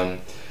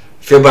Cam,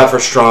 feel bad for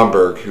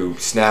Stromberg who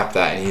snapped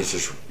that, and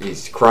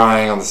he's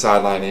crying on the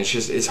sideline. And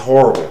it's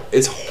horrible.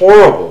 It's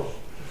horrible.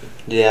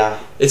 Yeah.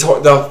 It's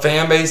the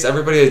fan base.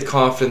 Everybody had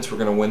confidence we're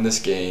going to win this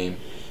game.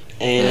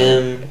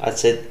 A&M, I'd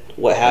say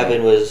what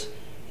happened was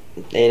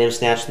A&M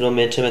snatched the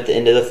momentum at the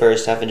end of the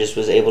first half and just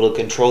was able to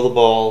control the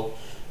ball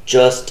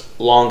just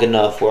long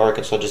enough where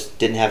Arkansas just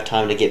didn't have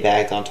time to get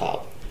back on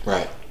top.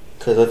 Right.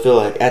 Because I feel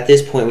like at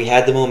this point we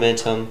had the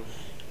momentum.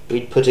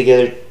 We put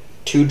together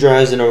 2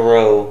 drives in a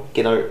row,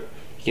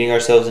 getting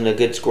ourselves in a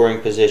good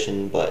scoring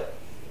position. But,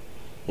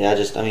 yeah,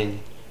 you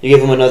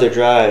give them another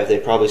drive, they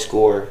probably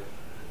score.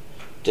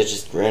 They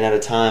just ran out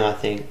of time, I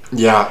think.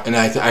 Yeah, and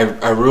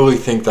I really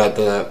think that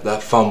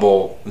that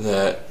fumble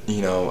that,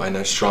 I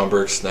know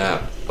Stromberg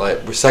snapped,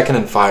 like, we're 2nd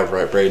and 5,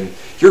 right, Braden?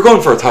 You're going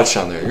for a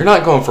touchdown there. You're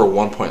not going for a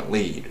 1-point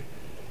lead.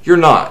 You're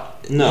not.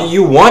 No.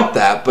 You want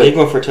that, but you're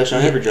going for a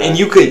touchdown every drive. And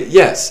you could,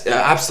 yes,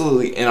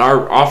 absolutely. And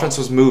our offense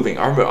was moving.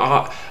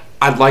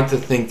 I'd like to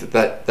think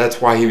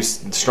that's why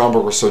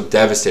Stromberg was so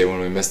devastated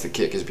when we missed the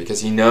kick, is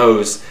because he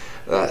knows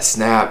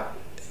snap,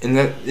 and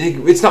that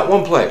it's not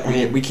one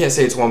play. We can't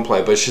say it's one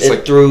play, but it's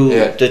just threw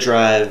the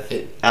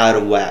drive out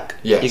of whack.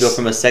 Yes. You go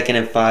from a 2nd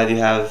and 5, you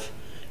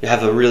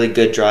have a really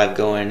good drive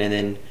going, and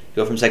then you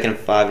go from 2nd and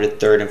 5 to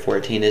 3rd and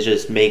 14. It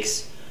just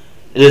makes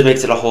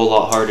it a whole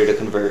lot harder to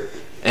convert.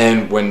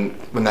 And when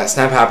that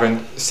snap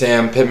happened,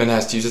 Sam Pittman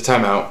has to use a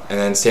timeout, and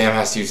then Sam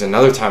has to use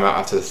another timeout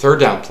after the 3rd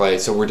down play.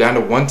 So we're down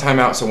to 1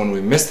 timeout. So when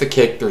we miss the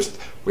kick,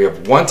 we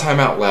have 1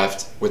 timeout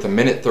left with a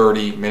minute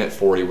 30, minute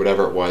 40,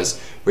 whatever it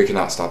was. We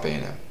cannot stop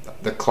A&M.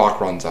 The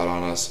clock runs out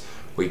on us.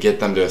 We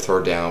get them to a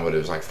 3rd down, but it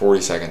was like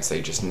 40 seconds.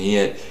 They just need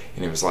it,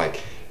 and it was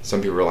like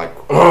some people were like,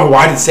 "Oh,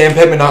 why did Sam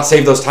Pittman not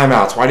save those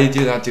timeouts? Why did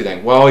he not do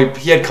that?" Well,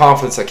 he had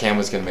confidence that Cam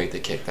was going to make the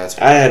kick.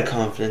 I had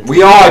confidence.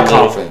 We all had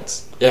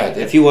confidence. Yeah.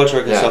 If you watch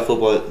Arkansas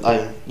football,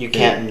 you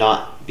can't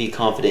not be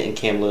confident in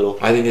Cam Little.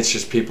 I think it's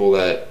just people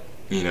that,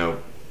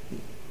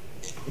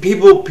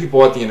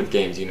 people at the end of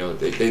games,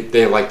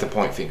 they like to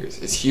point fingers.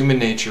 It's human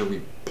nature.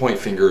 We point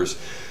fingers,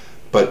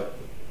 but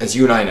as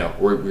you and I know,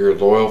 we're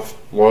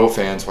loyal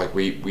fans. Like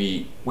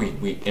we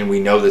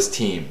know this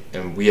team,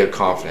 and we have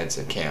confidence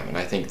in Cam, and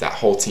I think that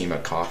whole team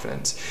had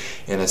confidence.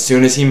 And as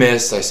soon as he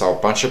missed, I saw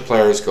a bunch of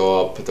players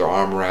go up, put their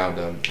arm around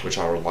him, which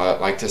I would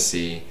like to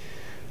see.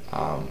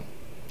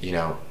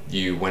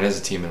 You win as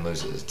a team and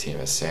lose as a team,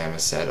 as Sam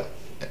has said,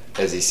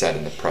 as he said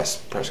in the press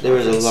conference. There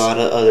was a lot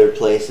of other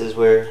places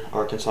where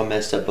Arkansas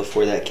messed up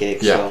before that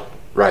kick. Yeah, so.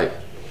 right.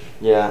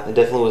 Yeah, it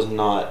definitely was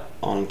not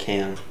on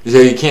Cam. So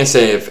you can't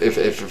say if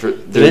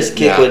the missed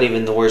kick wasn't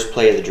even the worst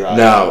play of the drive.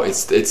 No,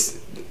 it's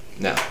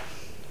no.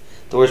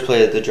 The worst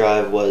play of the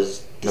drive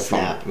was the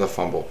snap. The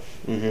fumble.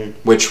 Mm-hmm.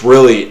 Which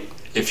really,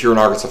 if you're an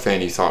Arkansas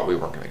fan, you thought we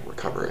weren't going to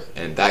recover it,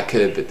 and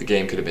the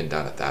game could have been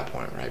done at that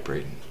point, right,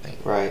 Braden?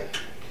 Right.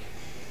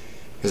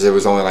 Because there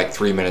was only like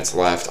 3 minutes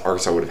left.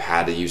 Arkansas would have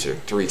had to use their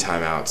 3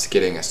 timeouts,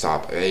 getting a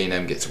stop.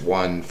 A&M gets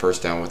 1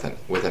 first down with a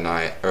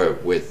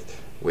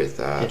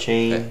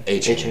chain.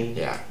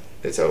 Yeah,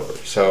 it's over.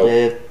 So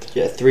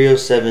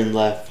 3:07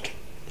 left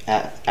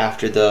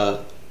after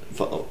the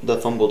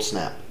fumbled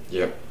snap.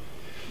 Yep.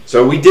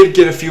 So we did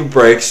get a few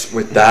breaks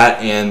with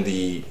that and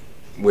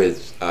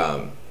with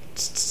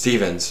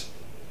Stevens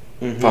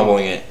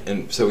fumbling it,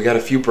 and so we got a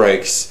few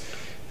breaks.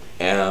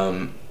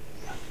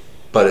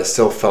 But it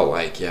still felt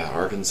like,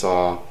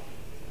 Arkansas,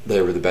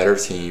 they were the better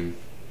team.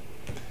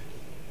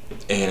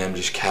 A&M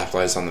just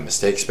capitalized on the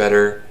mistakes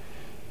better.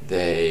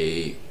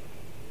 I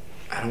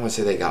don't want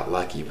to say they got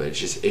lucky, but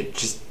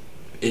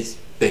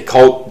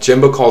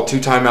Jimbo called 2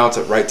 timeouts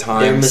at right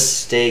times. Their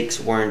mistakes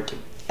weren't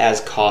as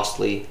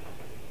costly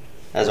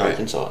as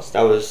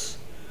Arkansas's.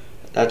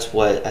 That's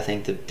what I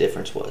think the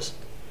difference was.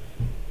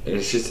 And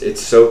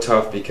it's so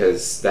tough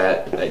because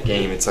that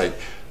game, it's like,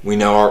 we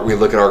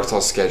look at Arkansas'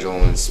 schedule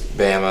and it's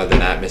Bama,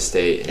 then at Miss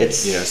State, and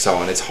so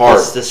on. It's hard.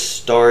 It's the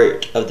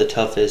start of the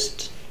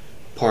toughest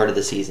part of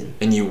the season,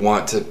 and you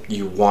want to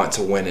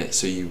win it,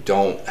 so you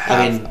don't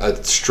have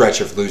a stretch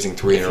of losing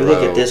 3 in a row. If you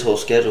look at this whole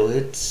schedule,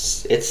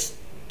 it's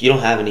you don't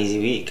have an easy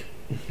week.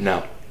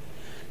 No.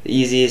 The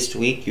easiest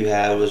week you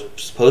had was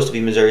supposed to be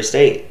Missouri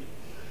State,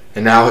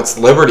 and now it's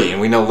Liberty,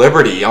 and we know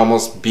Liberty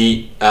almost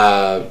beat.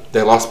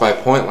 They lost by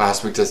a point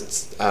last week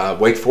to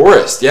Wake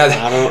Forest. Yeah,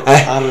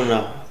 I don't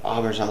know.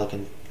 Auburn's not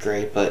looking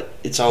great, but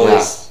it's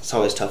always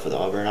tough with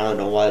Auburn. I don't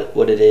know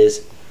what it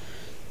is.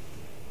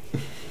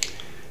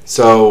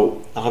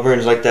 So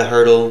Auburn's like the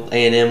hurdle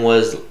A&M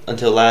was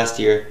until last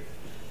year.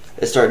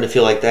 It's starting to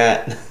feel like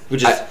that. We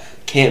just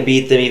can't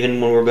beat them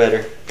even when we're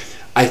better.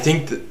 I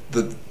think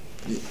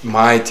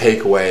my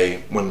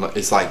takeaway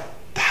is like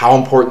how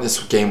important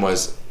this game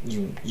was.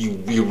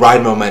 You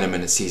ride momentum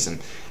in a season.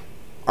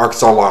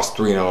 Arkansas lost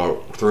 3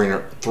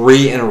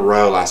 in a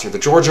row last year. The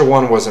Georgia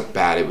one wasn't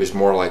bad. It was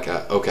more like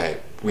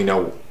we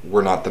know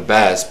we're not the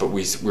best, but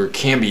we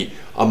can be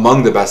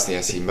among the best in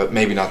the SEC, but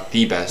maybe not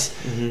the best.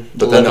 Mm-hmm.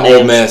 But then the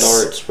Ole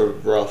Miss starts were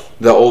rough.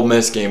 The Ole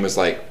Miss game was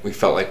like we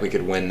felt like we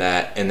could win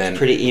that, and then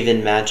pretty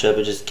even matchup.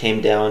 It just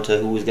came down to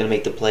who was going to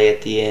make the play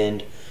at the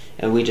end,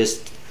 and we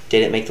just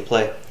didn't make the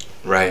play.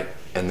 Right.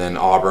 And then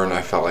Auburn,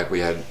 I felt like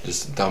we had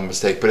just a dumb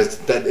mistake. But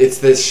it's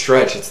this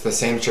stretch. It's the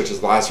same stretch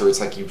as last year. It's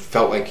like you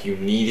felt like you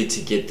needed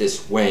to get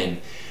this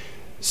win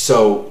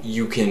so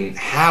you can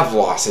have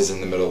losses in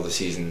the middle of the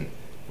season,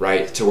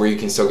 right? To where you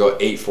can still go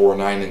 8-4,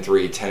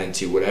 9-3,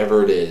 10-2,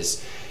 whatever it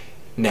is.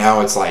 Now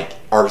it's like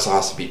Arkansas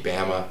has to beat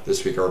Bama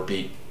this week or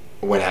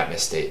win at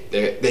Miss State.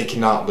 They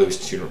cannot lose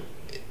 2.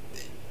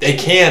 They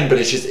can, but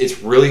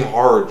it's really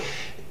hard.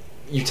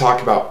 You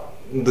talk about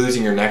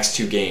losing your next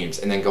 2 games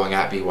and then going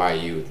at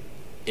BYU.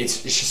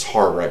 It's just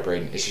hard, right,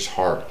 Braden? It's just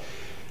hard.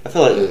 I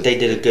feel like they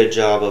did a good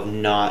job of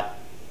not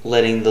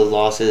letting the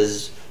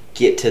losses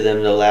get to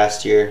them though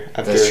last year.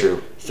 After That's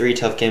true. 3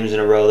 tough games in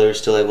a row, they were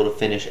still able to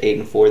finish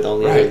 8-4. The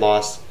only other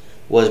loss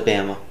was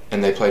Bama.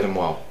 And they played them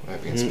well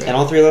against Bama. And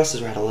all 3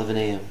 losses were at 11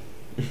 a.m.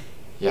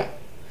 Yeah.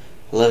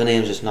 11 11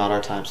 a.m. is just not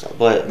our time slot.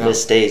 But No.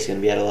 this day is going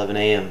to be at 11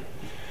 a.m.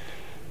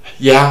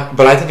 Yeah,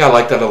 but I think I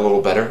like that a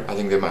little better. I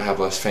think they might have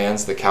less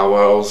fans. The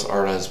cowbells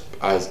aren't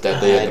as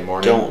deadly in the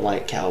morning. I don't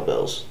like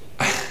cowbells.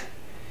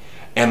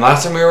 And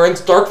last time we were in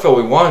Starkville,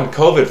 we won.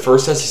 COVID,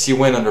 first SEC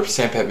win under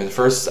Sam Pittman,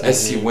 first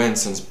SEC win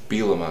since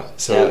Bielema.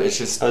 So it's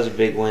just that was a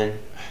big win.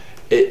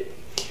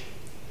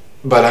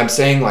 But I'm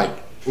saying, like,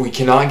 we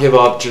cannot give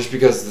up just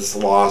because of this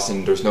loss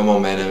and there's no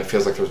momentum. It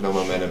feels like there's no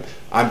momentum.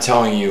 I'm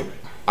telling you,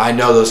 I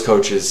know those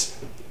coaches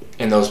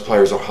and those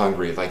players are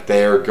hungry. Like,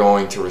 they are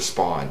going to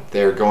respond.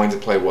 They are going to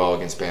play well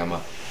against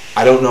Bama.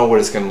 I don't know what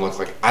it's going to look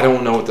like. I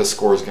don't know what the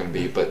score is going to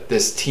be, but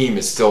this team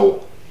is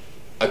still...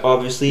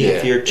 Obviously,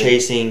 if you're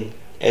chasing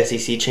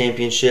SEC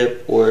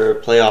championship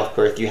or playoff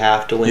berth, you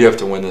have to win. You have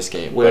to win this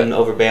game. Win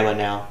over Bama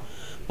now.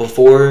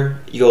 Before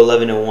you go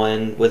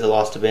 11-1 with a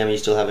loss to Bama, you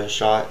still have a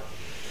shot.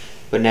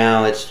 But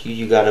now it's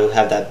you got to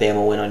have that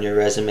Bama win on your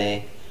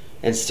resume,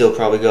 and still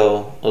probably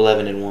go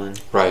 11-1.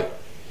 Right.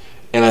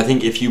 And I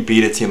think if you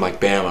beat a team like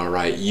Bama,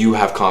 right, you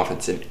have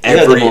confidence in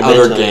every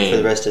other game for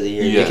the rest of the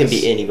year. Yes. You can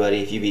beat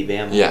anybody if you beat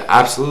Bama. Yeah,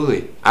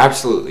 absolutely,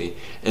 absolutely.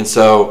 And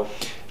so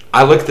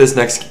I look at this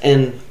next.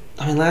 And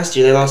I mean, last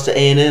year they lost to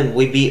A&M.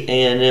 We beat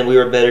A&M. We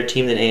were a better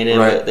team than A&M,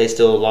 right. But they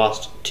still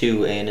lost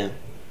to A&M.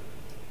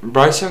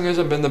 Bryce Young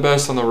hasn't been the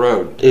best on the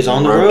road. He's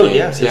on the road,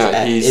 games.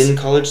 yeah. He's in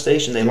College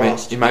Station. They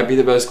lost. He might be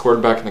the best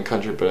quarterback in the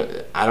country,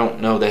 but I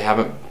don't know. They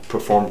haven't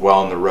performed well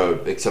on the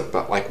road, except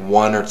like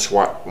once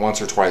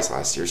or twice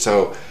last year.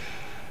 So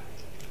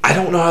I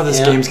don't know how this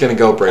game's going to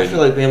go, Brady. I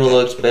feel like Bama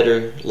looks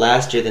better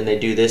last year than they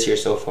do this year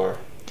so far.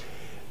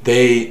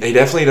 They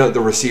definitely don't. The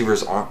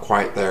receivers aren't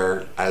quite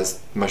there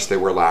as much as they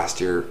were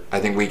last year. I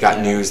think we got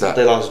news that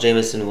they lost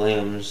Jamison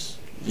Williams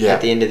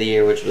at the end of the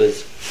year, which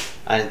was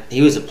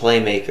he was a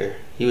playmaker.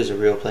 He was a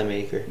real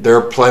playmaker. Their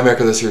playmaker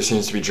this year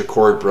seems to be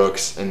Ja'Cory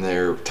Brooks and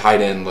their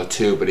tight end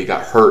Latu, but he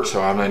got hurt, so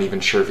I'm not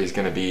even sure if he's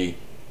going to be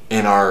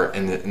in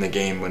the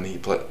game when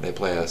they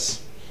play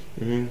us.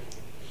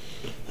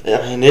 Mm-hmm.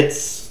 I mean,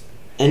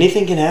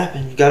 anything can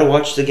happen. You got to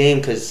watch the game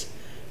because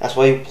that's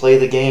why you play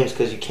the games,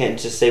 because you can't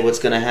just say what's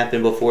going to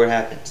happen before it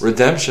happens.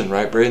 Redemption,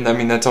 right, Braden? I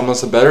mean, that's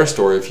almost a better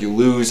story. If you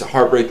lose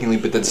heartbreakingly,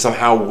 but then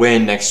somehow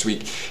win next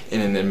week in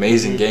an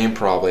amazing game,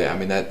 probably. I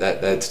mean,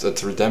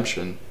 that's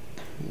redemption.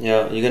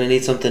 Yeah, you're going to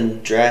need something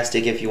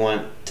drastic if you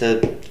want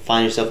to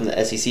find yourself in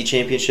the SEC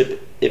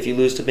championship if you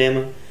lose to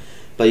Bama.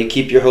 But you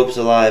keep your hopes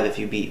alive if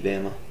you beat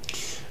Bama.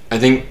 I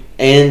think...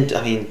 And,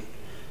 I mean,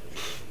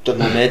 the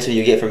momentum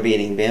you get from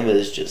beating Bama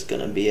is just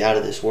going to be out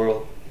of this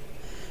world.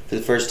 For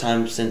the first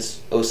time since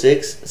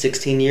 2006,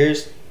 16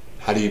 years.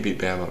 How do you beat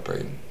Bama,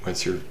 Braden? What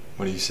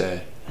do you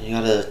say? You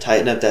got to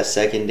tighten up that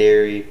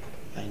secondary.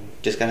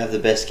 Just got to have the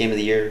best game of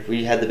the year.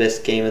 We had the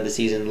best game of the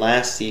season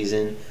last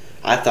season.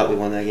 I thought we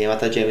won that game. I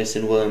thought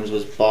Jamison Williams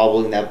was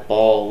bobbling that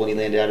ball when he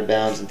landed out of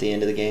bounds at the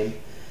end of the game.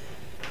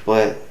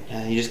 But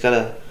you just got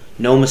to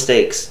no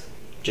mistakes.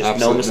 Just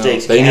Absolutely no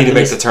mistakes. No. They need to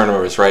make the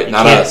turnovers, right?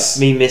 Not us.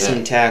 You can't be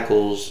missing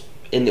tackles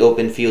in the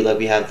open field like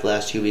we have the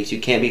last 2 weeks. You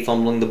can't be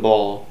fumbling the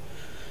ball.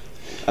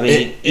 I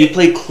mean, you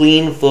play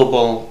clean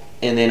football,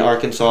 and then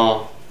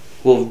Arkansas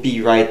will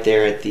be right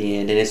there at the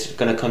end, and it's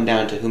going to come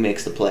down to who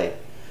makes the play.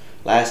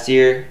 Last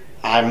year,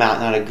 I might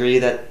not agree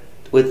that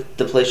with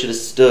the play should have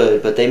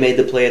stood, but they made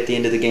the play at the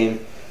end of the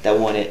game that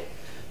won it.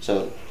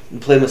 So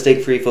play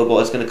mistake-free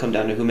football. It's going to come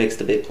down to who makes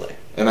the big play.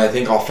 And I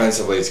think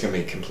offensively it's going to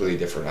be completely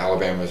different.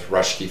 Alabama's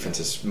rush defense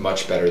is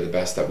much better, the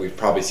best that we've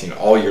probably seen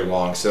all year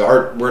long.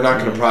 So we're not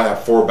going to probably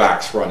have four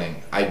backs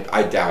running.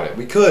 I doubt it.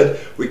 We could,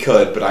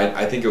 but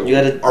I think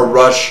our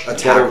rush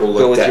attack will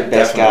look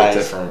definitely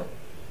different.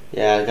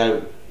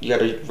 Yeah, you got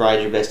to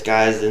ride your best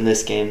guys in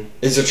this game.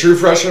 Is a true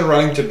freshman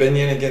running to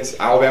Binion against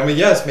Alabama?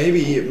 Yes,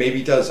 maybe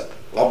he does.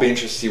 I'll be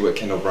interested to see what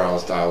Kendall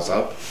Browse dials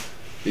up.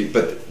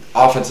 But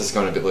offense is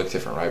going to look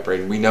different, right,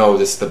 Braden? We know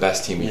this is the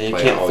best team we play all year.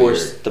 You can't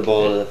force the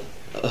ball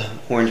to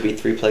Hornsby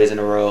 3 plays in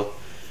a row.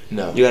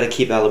 No. You got to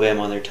keep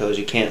Alabama on their toes.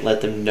 You can't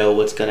let them know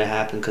what's going to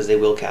happen because they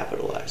will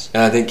capitalize.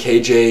 And I think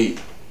KJ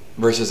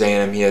versus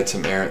A&M, he had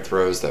some errant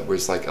throws that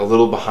was like a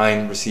little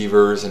behind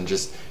receivers and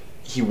just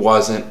he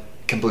wasn't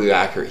completely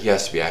accurate. He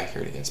has to be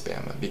accurate against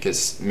Bama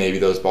because maybe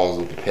those balls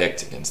will be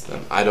picked against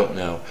them. I don't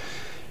know.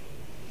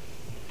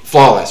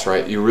 Flawless,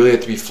 right? You really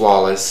have to be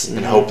flawless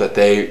and hope that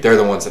they're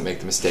the ones that make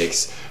the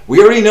mistakes.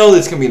 We already know that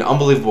it's going to be an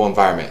unbelievable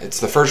environment. It's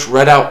the first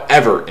red out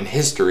ever in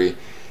history,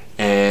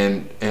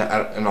 and in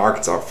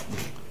Arkansas,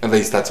 at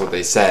least that's what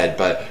they said.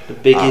 But the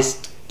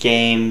biggest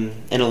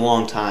game in a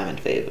long time in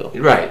Fayetteville.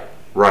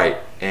 Right,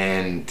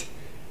 and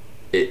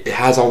it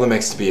has all the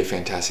mix to be a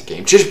fantastic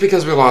game. Just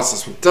because we lost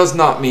this one does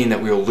not mean that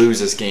we will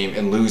lose this game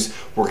and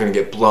we're going to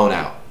get blown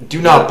out.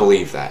 Do not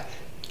believe that.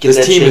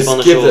 This team is on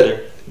the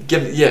shoulder.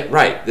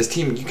 This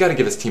team, you got to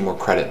give this team more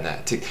credit in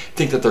that. To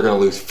think that they're going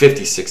to lose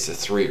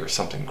 56-3 or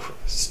something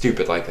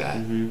stupid like that.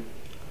 Mm-hmm.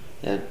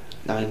 Yeah,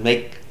 I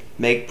mean,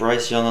 make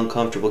Bryce Young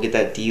uncomfortable. Get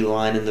that D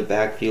line in the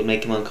backfield.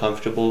 Make him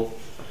uncomfortable.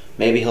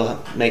 Maybe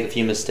he'll make a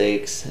few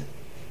mistakes.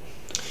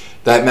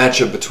 That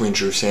matchup between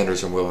Drew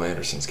Sanders and Will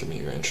Anderson's going to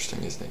be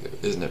interesting,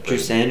 isn't it? Drew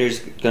Sanders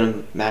going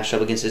to match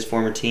up against his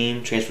former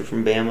team, transferred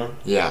from Bama.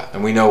 Yeah,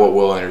 and we know what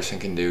Will Anderson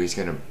can do. He's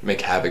going to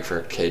make havoc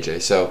for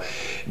KJ. So,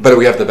 but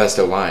we have the best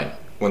O-line,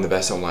 one of the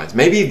best O-lines,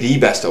 maybe the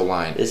best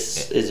O-line.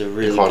 This is a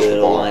really good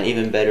O-line,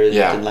 even better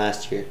than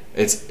last year.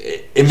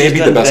 It may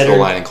be the best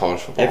O-line in college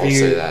football. I'll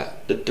say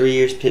that. The 3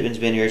 years Pittman's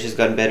been here, it's just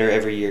gotten better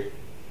every year.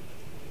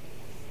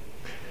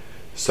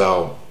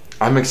 So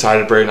I'm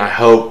excited, Braden. I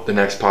hope the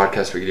next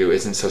podcast we do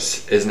isn't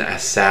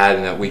as sad,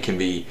 and that we can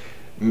be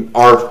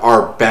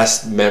our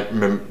best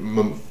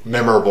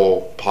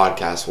memorable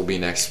podcast will be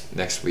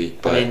next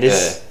week. But I mean,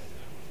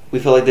 we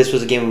felt like this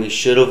was a game we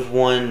should have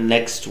won.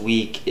 Next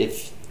week,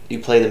 if you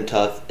play them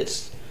tough,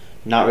 it's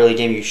not really a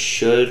game you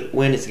should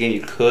win. It's a game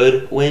you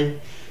could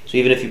win. So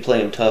even if you play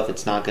them tough,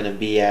 it's not going to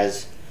be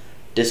as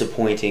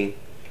disappointing.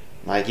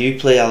 Like you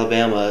play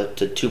Alabama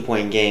to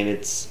 2-point game,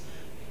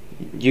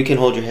 you can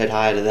hold your head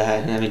high to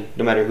that. I mean,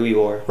 no matter who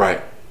you are.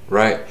 Right.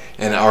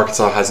 And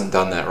Arkansas hasn't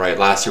done that, right?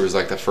 Last year was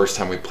like the first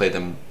time we played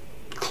them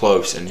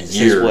close in years.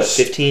 Since what,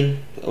 15?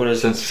 When it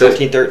was since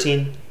 14,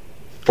 13?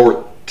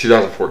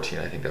 2014,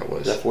 I think that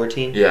was. Was that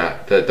 14?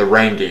 Yeah, the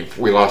rain game.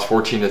 We lost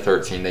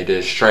 14-13. They did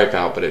a stripe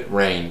out, but it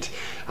rained.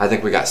 I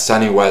think we got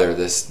sunny weather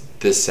this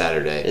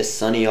Saturday. It's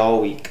sunny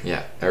all week.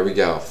 Yeah, there we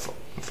go.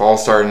 Fall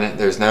starting.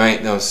 There's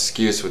ain't no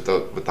excuse with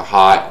the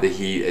hot, the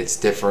heat. It's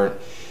different.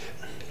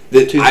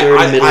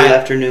 2:30 middle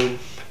afternoon.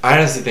 I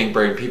honestly think,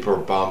 Braden, people are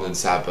bummed and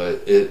sad,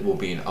 but it will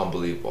be an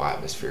unbelievable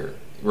atmosphere.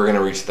 We're going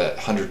to reach that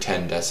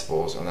 110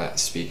 decibels on that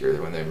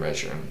speaker when they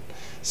measure them.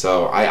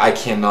 So I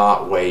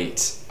cannot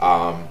wait.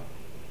 I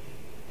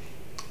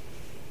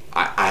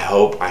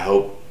hope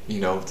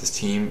this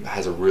team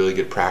has a really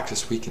good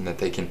practice week and that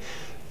they can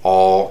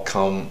all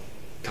come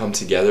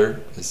together,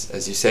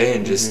 as you say,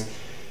 and just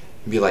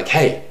be like,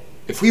 hey,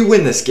 if we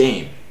win this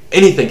game,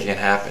 anything can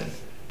happen.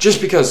 Just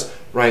because,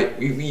 right,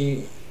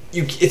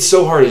 it's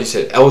so hard, as you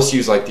said. LSU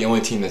is like the only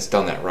team that's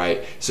done that,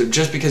 right? So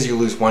just because you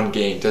lose one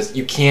game,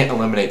 you can't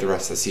eliminate the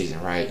rest of the season,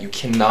 right? You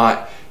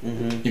cannot.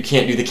 You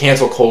can't do the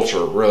cancel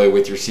culture really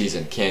with your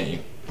season, can you?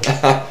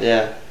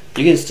 Yeah,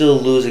 you can still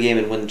lose a game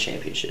and win the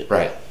championship.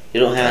 Right. You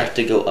don't have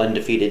to go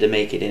undefeated to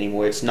make it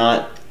anymore. It's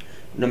not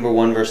number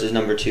 1 versus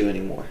number 2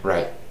 anymore.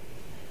 Right.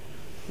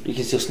 You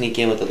can still sneak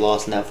in with a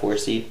loss in that 4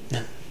 seed.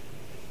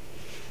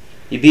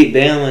 You beat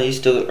Bama, you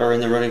still are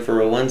in the running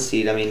for a 1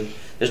 seed. I mean,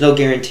 there's no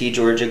guarantee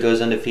Georgia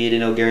goes undefeated.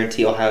 No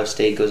guarantee Ohio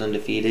State goes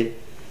undefeated.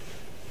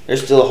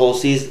 There's still a whole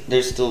season.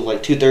 There's still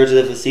like 2/3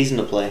 of the season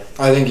to play.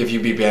 I think if you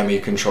beat Bama,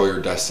 you control your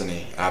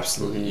destiny.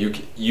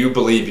 Absolutely. You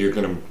believe you're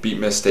going to beat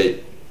Miss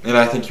State, and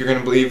I think you're going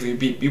to believe you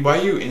beat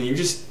BYU. And you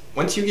just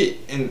once you get,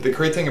 and the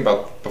great thing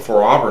about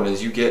before Auburn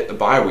is you get a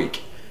bye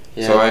week.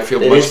 Yeah, so I feel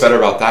much better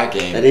about that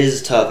game. That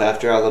is tough.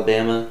 After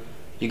Alabama,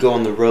 you go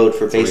on the road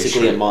for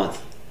basically a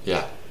month.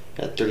 Yeah.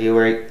 Got 3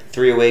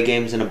 away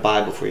games and a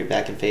bye before you're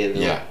back in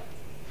Fayetteville. Yeah.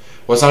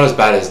 Well, it's not as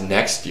bad as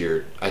next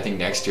year. I think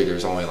next year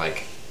there's only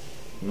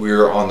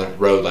we're on the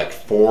road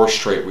 4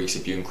 straight weeks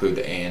if you include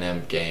the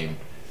A&M game.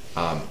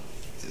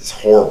 It's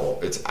horrible.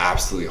 It's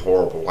absolutely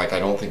horrible. I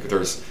don't think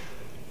there's.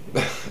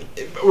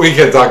 We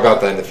could talk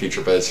about that in the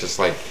future, but it's just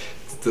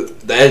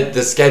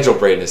the schedule,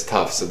 Braden, is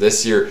tough. So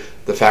this year,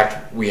 the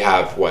fact we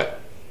have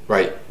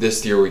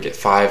this year we get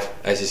 5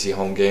 SEC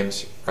home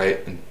games, right?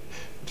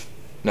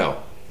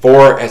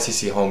 4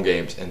 SEC home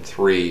games and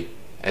 3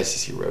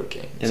 SEC road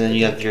games. And then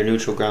you have your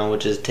neutral ground,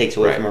 which takes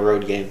away from a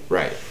road game.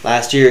 Right.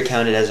 Last year it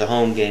counted as a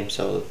home game,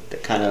 so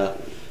that kind of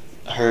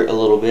hurt a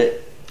little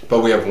bit. But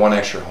we have 1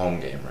 extra home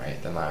game,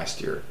 right, than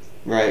last year.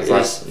 Right. It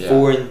was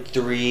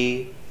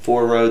 4-3,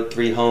 4 road,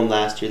 3 home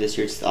last year. This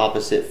year it's the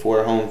opposite: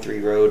 4 home, 3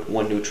 road,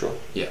 1 neutral.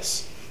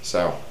 Yes.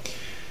 So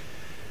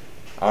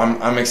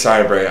I'm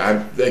excited,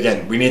 Braden.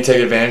 Again, we need to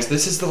take advantage.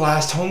 This is the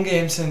last home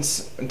game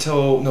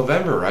until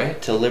November, right?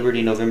 Till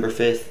Liberty, November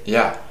 5th.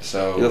 Yeah,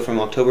 so you go from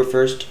October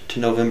 1st to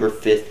November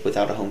 5th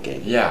without a home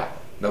game. Yeah,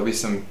 there'll be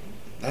some.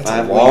 That's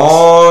 5 a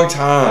long weeks.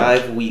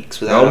 time. 5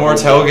 weeks without. No more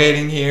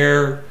tailgating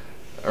here,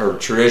 or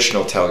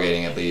traditional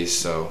tailgating at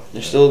least. So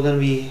there's still gonna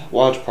be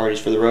watch parties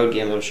for the road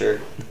games, I'm sure.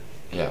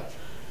 Yeah.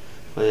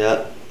 But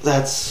yeah,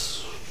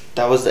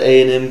 that was the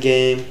A&M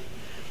game.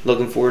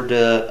 Looking forward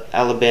to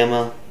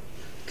Alabama.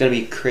 Going to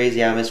be a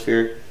crazy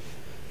atmosphere.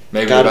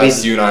 Maybe the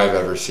best you and I have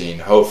ever seen,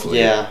 hopefully.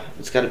 Yeah,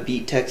 it's got to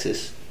beat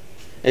Texas.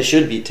 It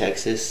should beat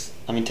Texas.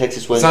 I mean,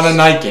 Texas was... It's not a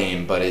night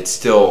game, but it's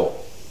still...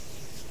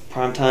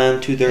 Primetime,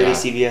 2:30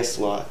 CBS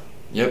slot.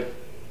 Yep.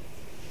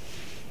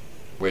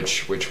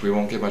 Which we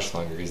won't get much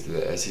longer because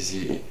the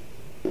SEC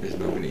is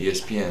moving to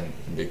ESPN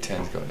and Big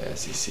Ten's going to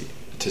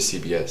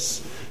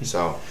CBS.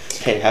 So...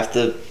 Hey, half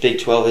the Big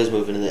 12 is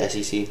moving to the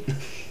SEC.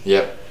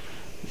 Yep.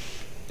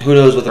 Who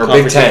knows what the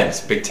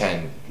conference... Big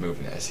Ten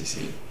moving to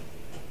SEC.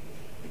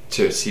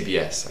 To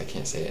CBS. I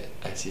can't say it.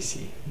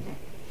 SEC.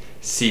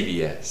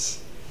 CBS.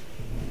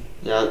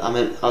 Yeah, I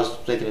was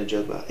making a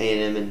joke about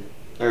A&M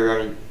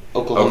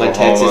Oklahoma and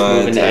Texas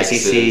moving to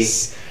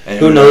SEC. And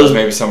who knows?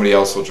 Maybe somebody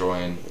else will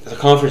join. The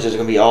conference is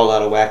going to be all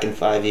out of whack in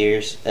 5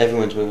 years.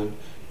 Everyone's moving.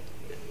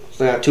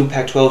 So they got 2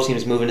 Pac-12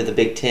 teams moving to the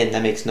Big Ten.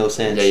 That makes no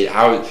sense. Yeah,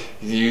 how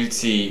you'd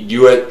see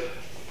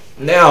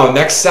now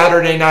next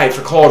Saturday night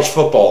for college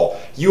football,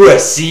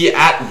 USC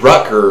at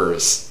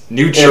Rutgers,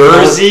 New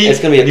Jersey. It's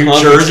gonna be a New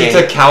conference Jersey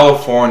game. to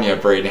California,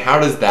 Braden. How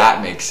does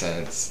that make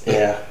sense?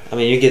 Yeah, I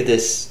mean, you give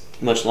this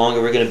much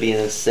longer, we're gonna be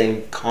in the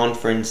same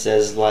conference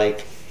as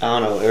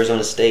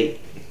Arizona State.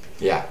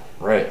 Yeah,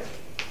 right.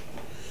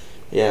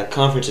 Yeah,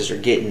 conferences are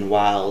getting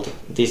wild.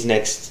 These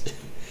next,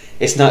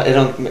 it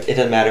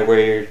doesn't matter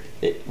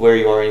where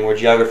you are anymore.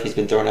 Geography's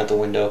been thrown out the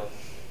window.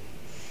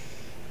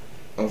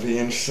 It'll be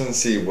interesting to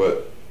see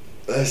what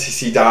the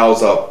SEC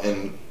dials up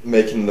and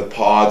making the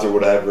pods or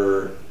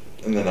whatever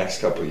in the next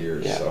couple of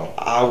years. Yeah,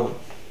 So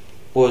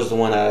what was the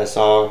one that I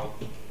saw?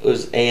 It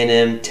was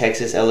A&M,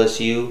 Texas,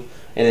 LSU,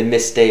 and then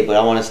Miss State. But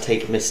I want us to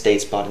take Miss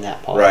State's spot in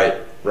that pod.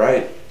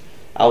 Right.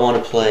 I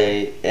want to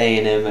play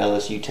A&M,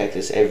 LSU,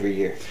 Texas every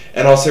year.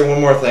 And I'll say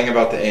one more thing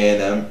about the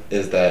A&M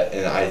is that,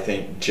 and I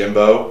think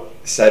Jimbo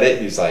said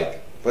it. He's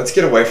like, let's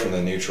get away from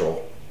the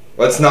neutral.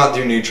 Let's not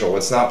do neutral.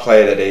 Let's not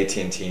play it at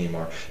AT&T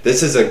anymore.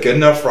 This is a good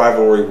enough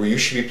rivalry where you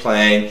should be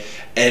playing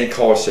in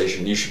College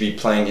Station. You should be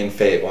playing in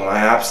Fayetteville, and I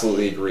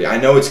absolutely agree. I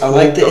know it's cool.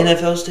 I like the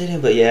NFL stadium,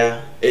 but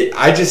yeah.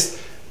 I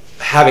just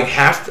having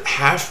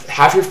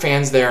half your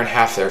fans there and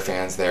half their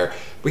fans there.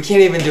 We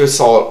can't even do a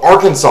solid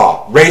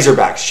Arkansas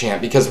Razorbacks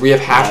chant because we have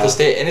half the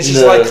state, and it's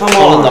just like, come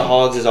on. The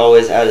Hogs is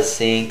always out of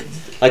sync.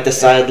 Like the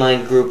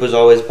sideline group was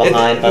always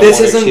behind by this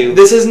 1 or isn't 2.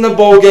 This isn't a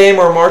bowl game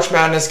or a March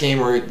Madness game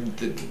where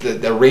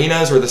the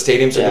arenas or the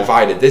stadiums are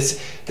divided. This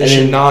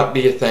should not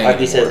be a thing. Like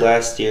we anymore. said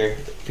last year,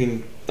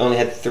 we only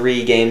had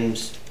 3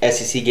 games,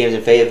 SEC games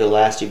in Fayetteville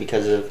last year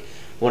because of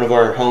one of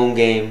our home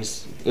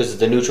games. It was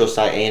the neutral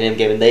site A&M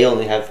game, and they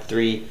only have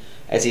 3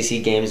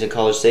 SEC games in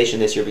College Station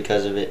this year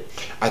because of it.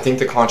 I think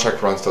the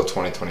contract runs till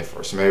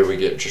 2024, so maybe we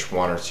get just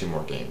 1 or 2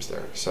 more games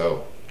there.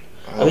 So.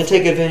 I mean,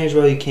 take advantage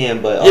while you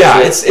can, but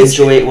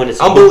enjoy it when it's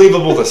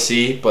unbelievable to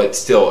see. But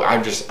still,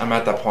 I'm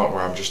at that point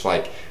where I'm just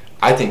like,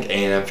 I think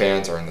A&M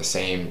fans are in the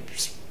same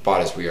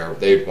spot as we are.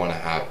 They'd want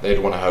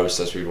to host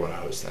us. We'd want to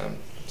host them.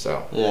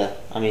 So yeah,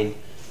 I mean,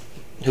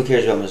 who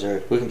cares about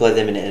Missouri? We can play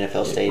them in the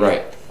NFL stadium.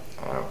 Right.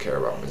 I don't care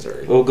about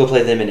Missouri. We'll go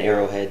play them in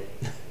Arrowhead.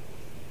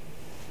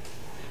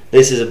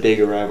 This is a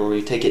bigger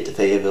rivalry. Take it to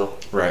Fayetteville.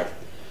 Right.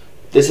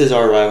 This is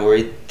our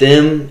rivalry.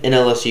 Them and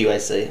LSU, I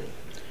say.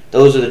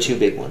 Those are the 2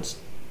 big ones.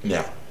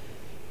 Yeah.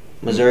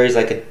 Missouri's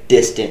like a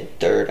distant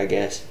third, I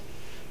guess.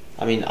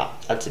 I mean,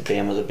 I'd say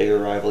Bama's a bigger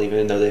rival,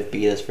 even though they've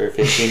beat us for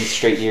 15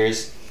 straight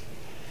years.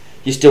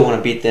 You still want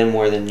to beat them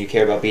more than you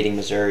care about beating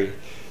Missouri.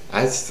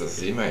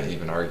 You might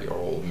even argue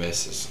Ole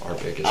Miss is our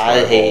biggest I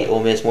rival. hate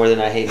Ole Miss more than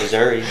I hate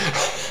Missouri.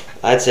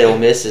 I'd say Ole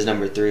Miss is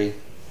number 3.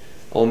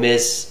 Ole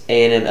Miss,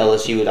 A&M,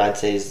 LSU, I'd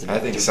say is the big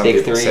 3. I think some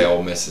people say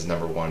Ole Miss is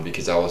number 1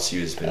 because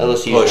LSU has been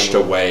pushed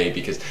number away.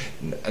 Because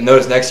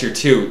notice next year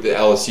too, the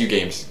LSU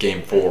game's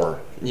game 4.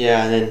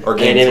 Yeah, and then or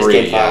game A&M 3,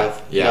 is game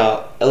 5. Yeah.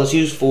 No,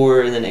 LSU's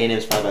 4, and then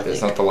A&M's 5, I think.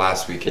 It's not the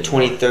last week. The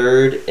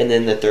 23rd, and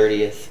then the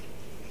 30th.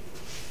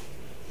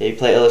 Yeah, you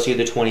play LSU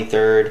the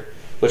 23rd,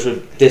 which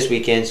would this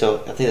weekend,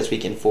 so I think that's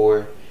weekend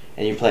 4.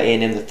 And you play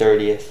A&M the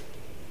 30th.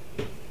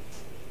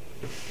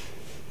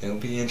 It'll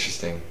be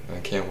interesting. I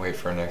can't wait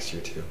for next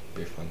year, too.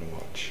 It'll be fun to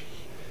watch.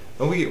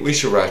 Well, we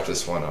should wrap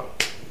this one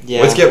up.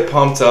 Yeah. Let's get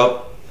pumped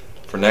up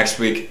for next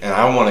week, and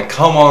I want to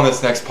come on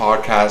this next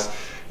podcast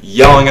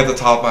yelling at the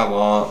top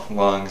of my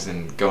lungs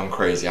and going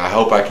crazy. I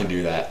hope I can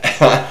do that.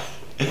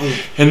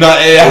 And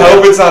I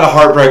hope it's not a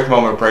heartbreak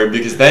moment, Brady,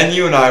 because then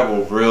you and I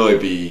will really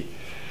be...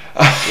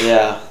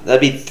 Yeah,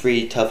 that'd be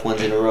 3 tough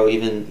ones in a row.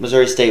 Even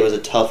Missouri State was a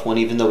tough one,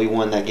 even though we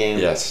won that game.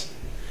 Yes.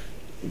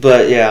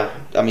 But, yeah,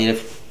 I mean,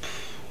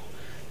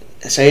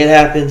 say it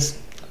happens.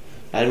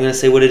 I'm going to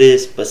say what it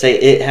is, but say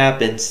it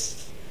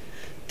happens,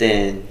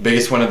 then...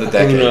 Biggest win of the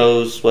decade. Who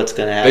knows what's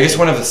going to happen. Biggest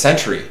win of the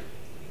century.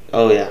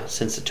 Oh, yeah,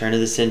 since the turn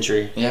of the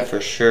century. Yeah. For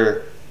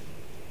sure.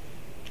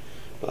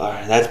 All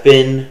right, that's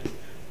been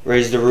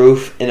Raise the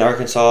Roof in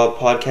Arkansas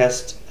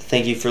podcast.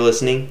 Thank you for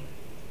listening.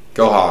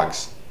 Go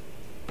Hogs.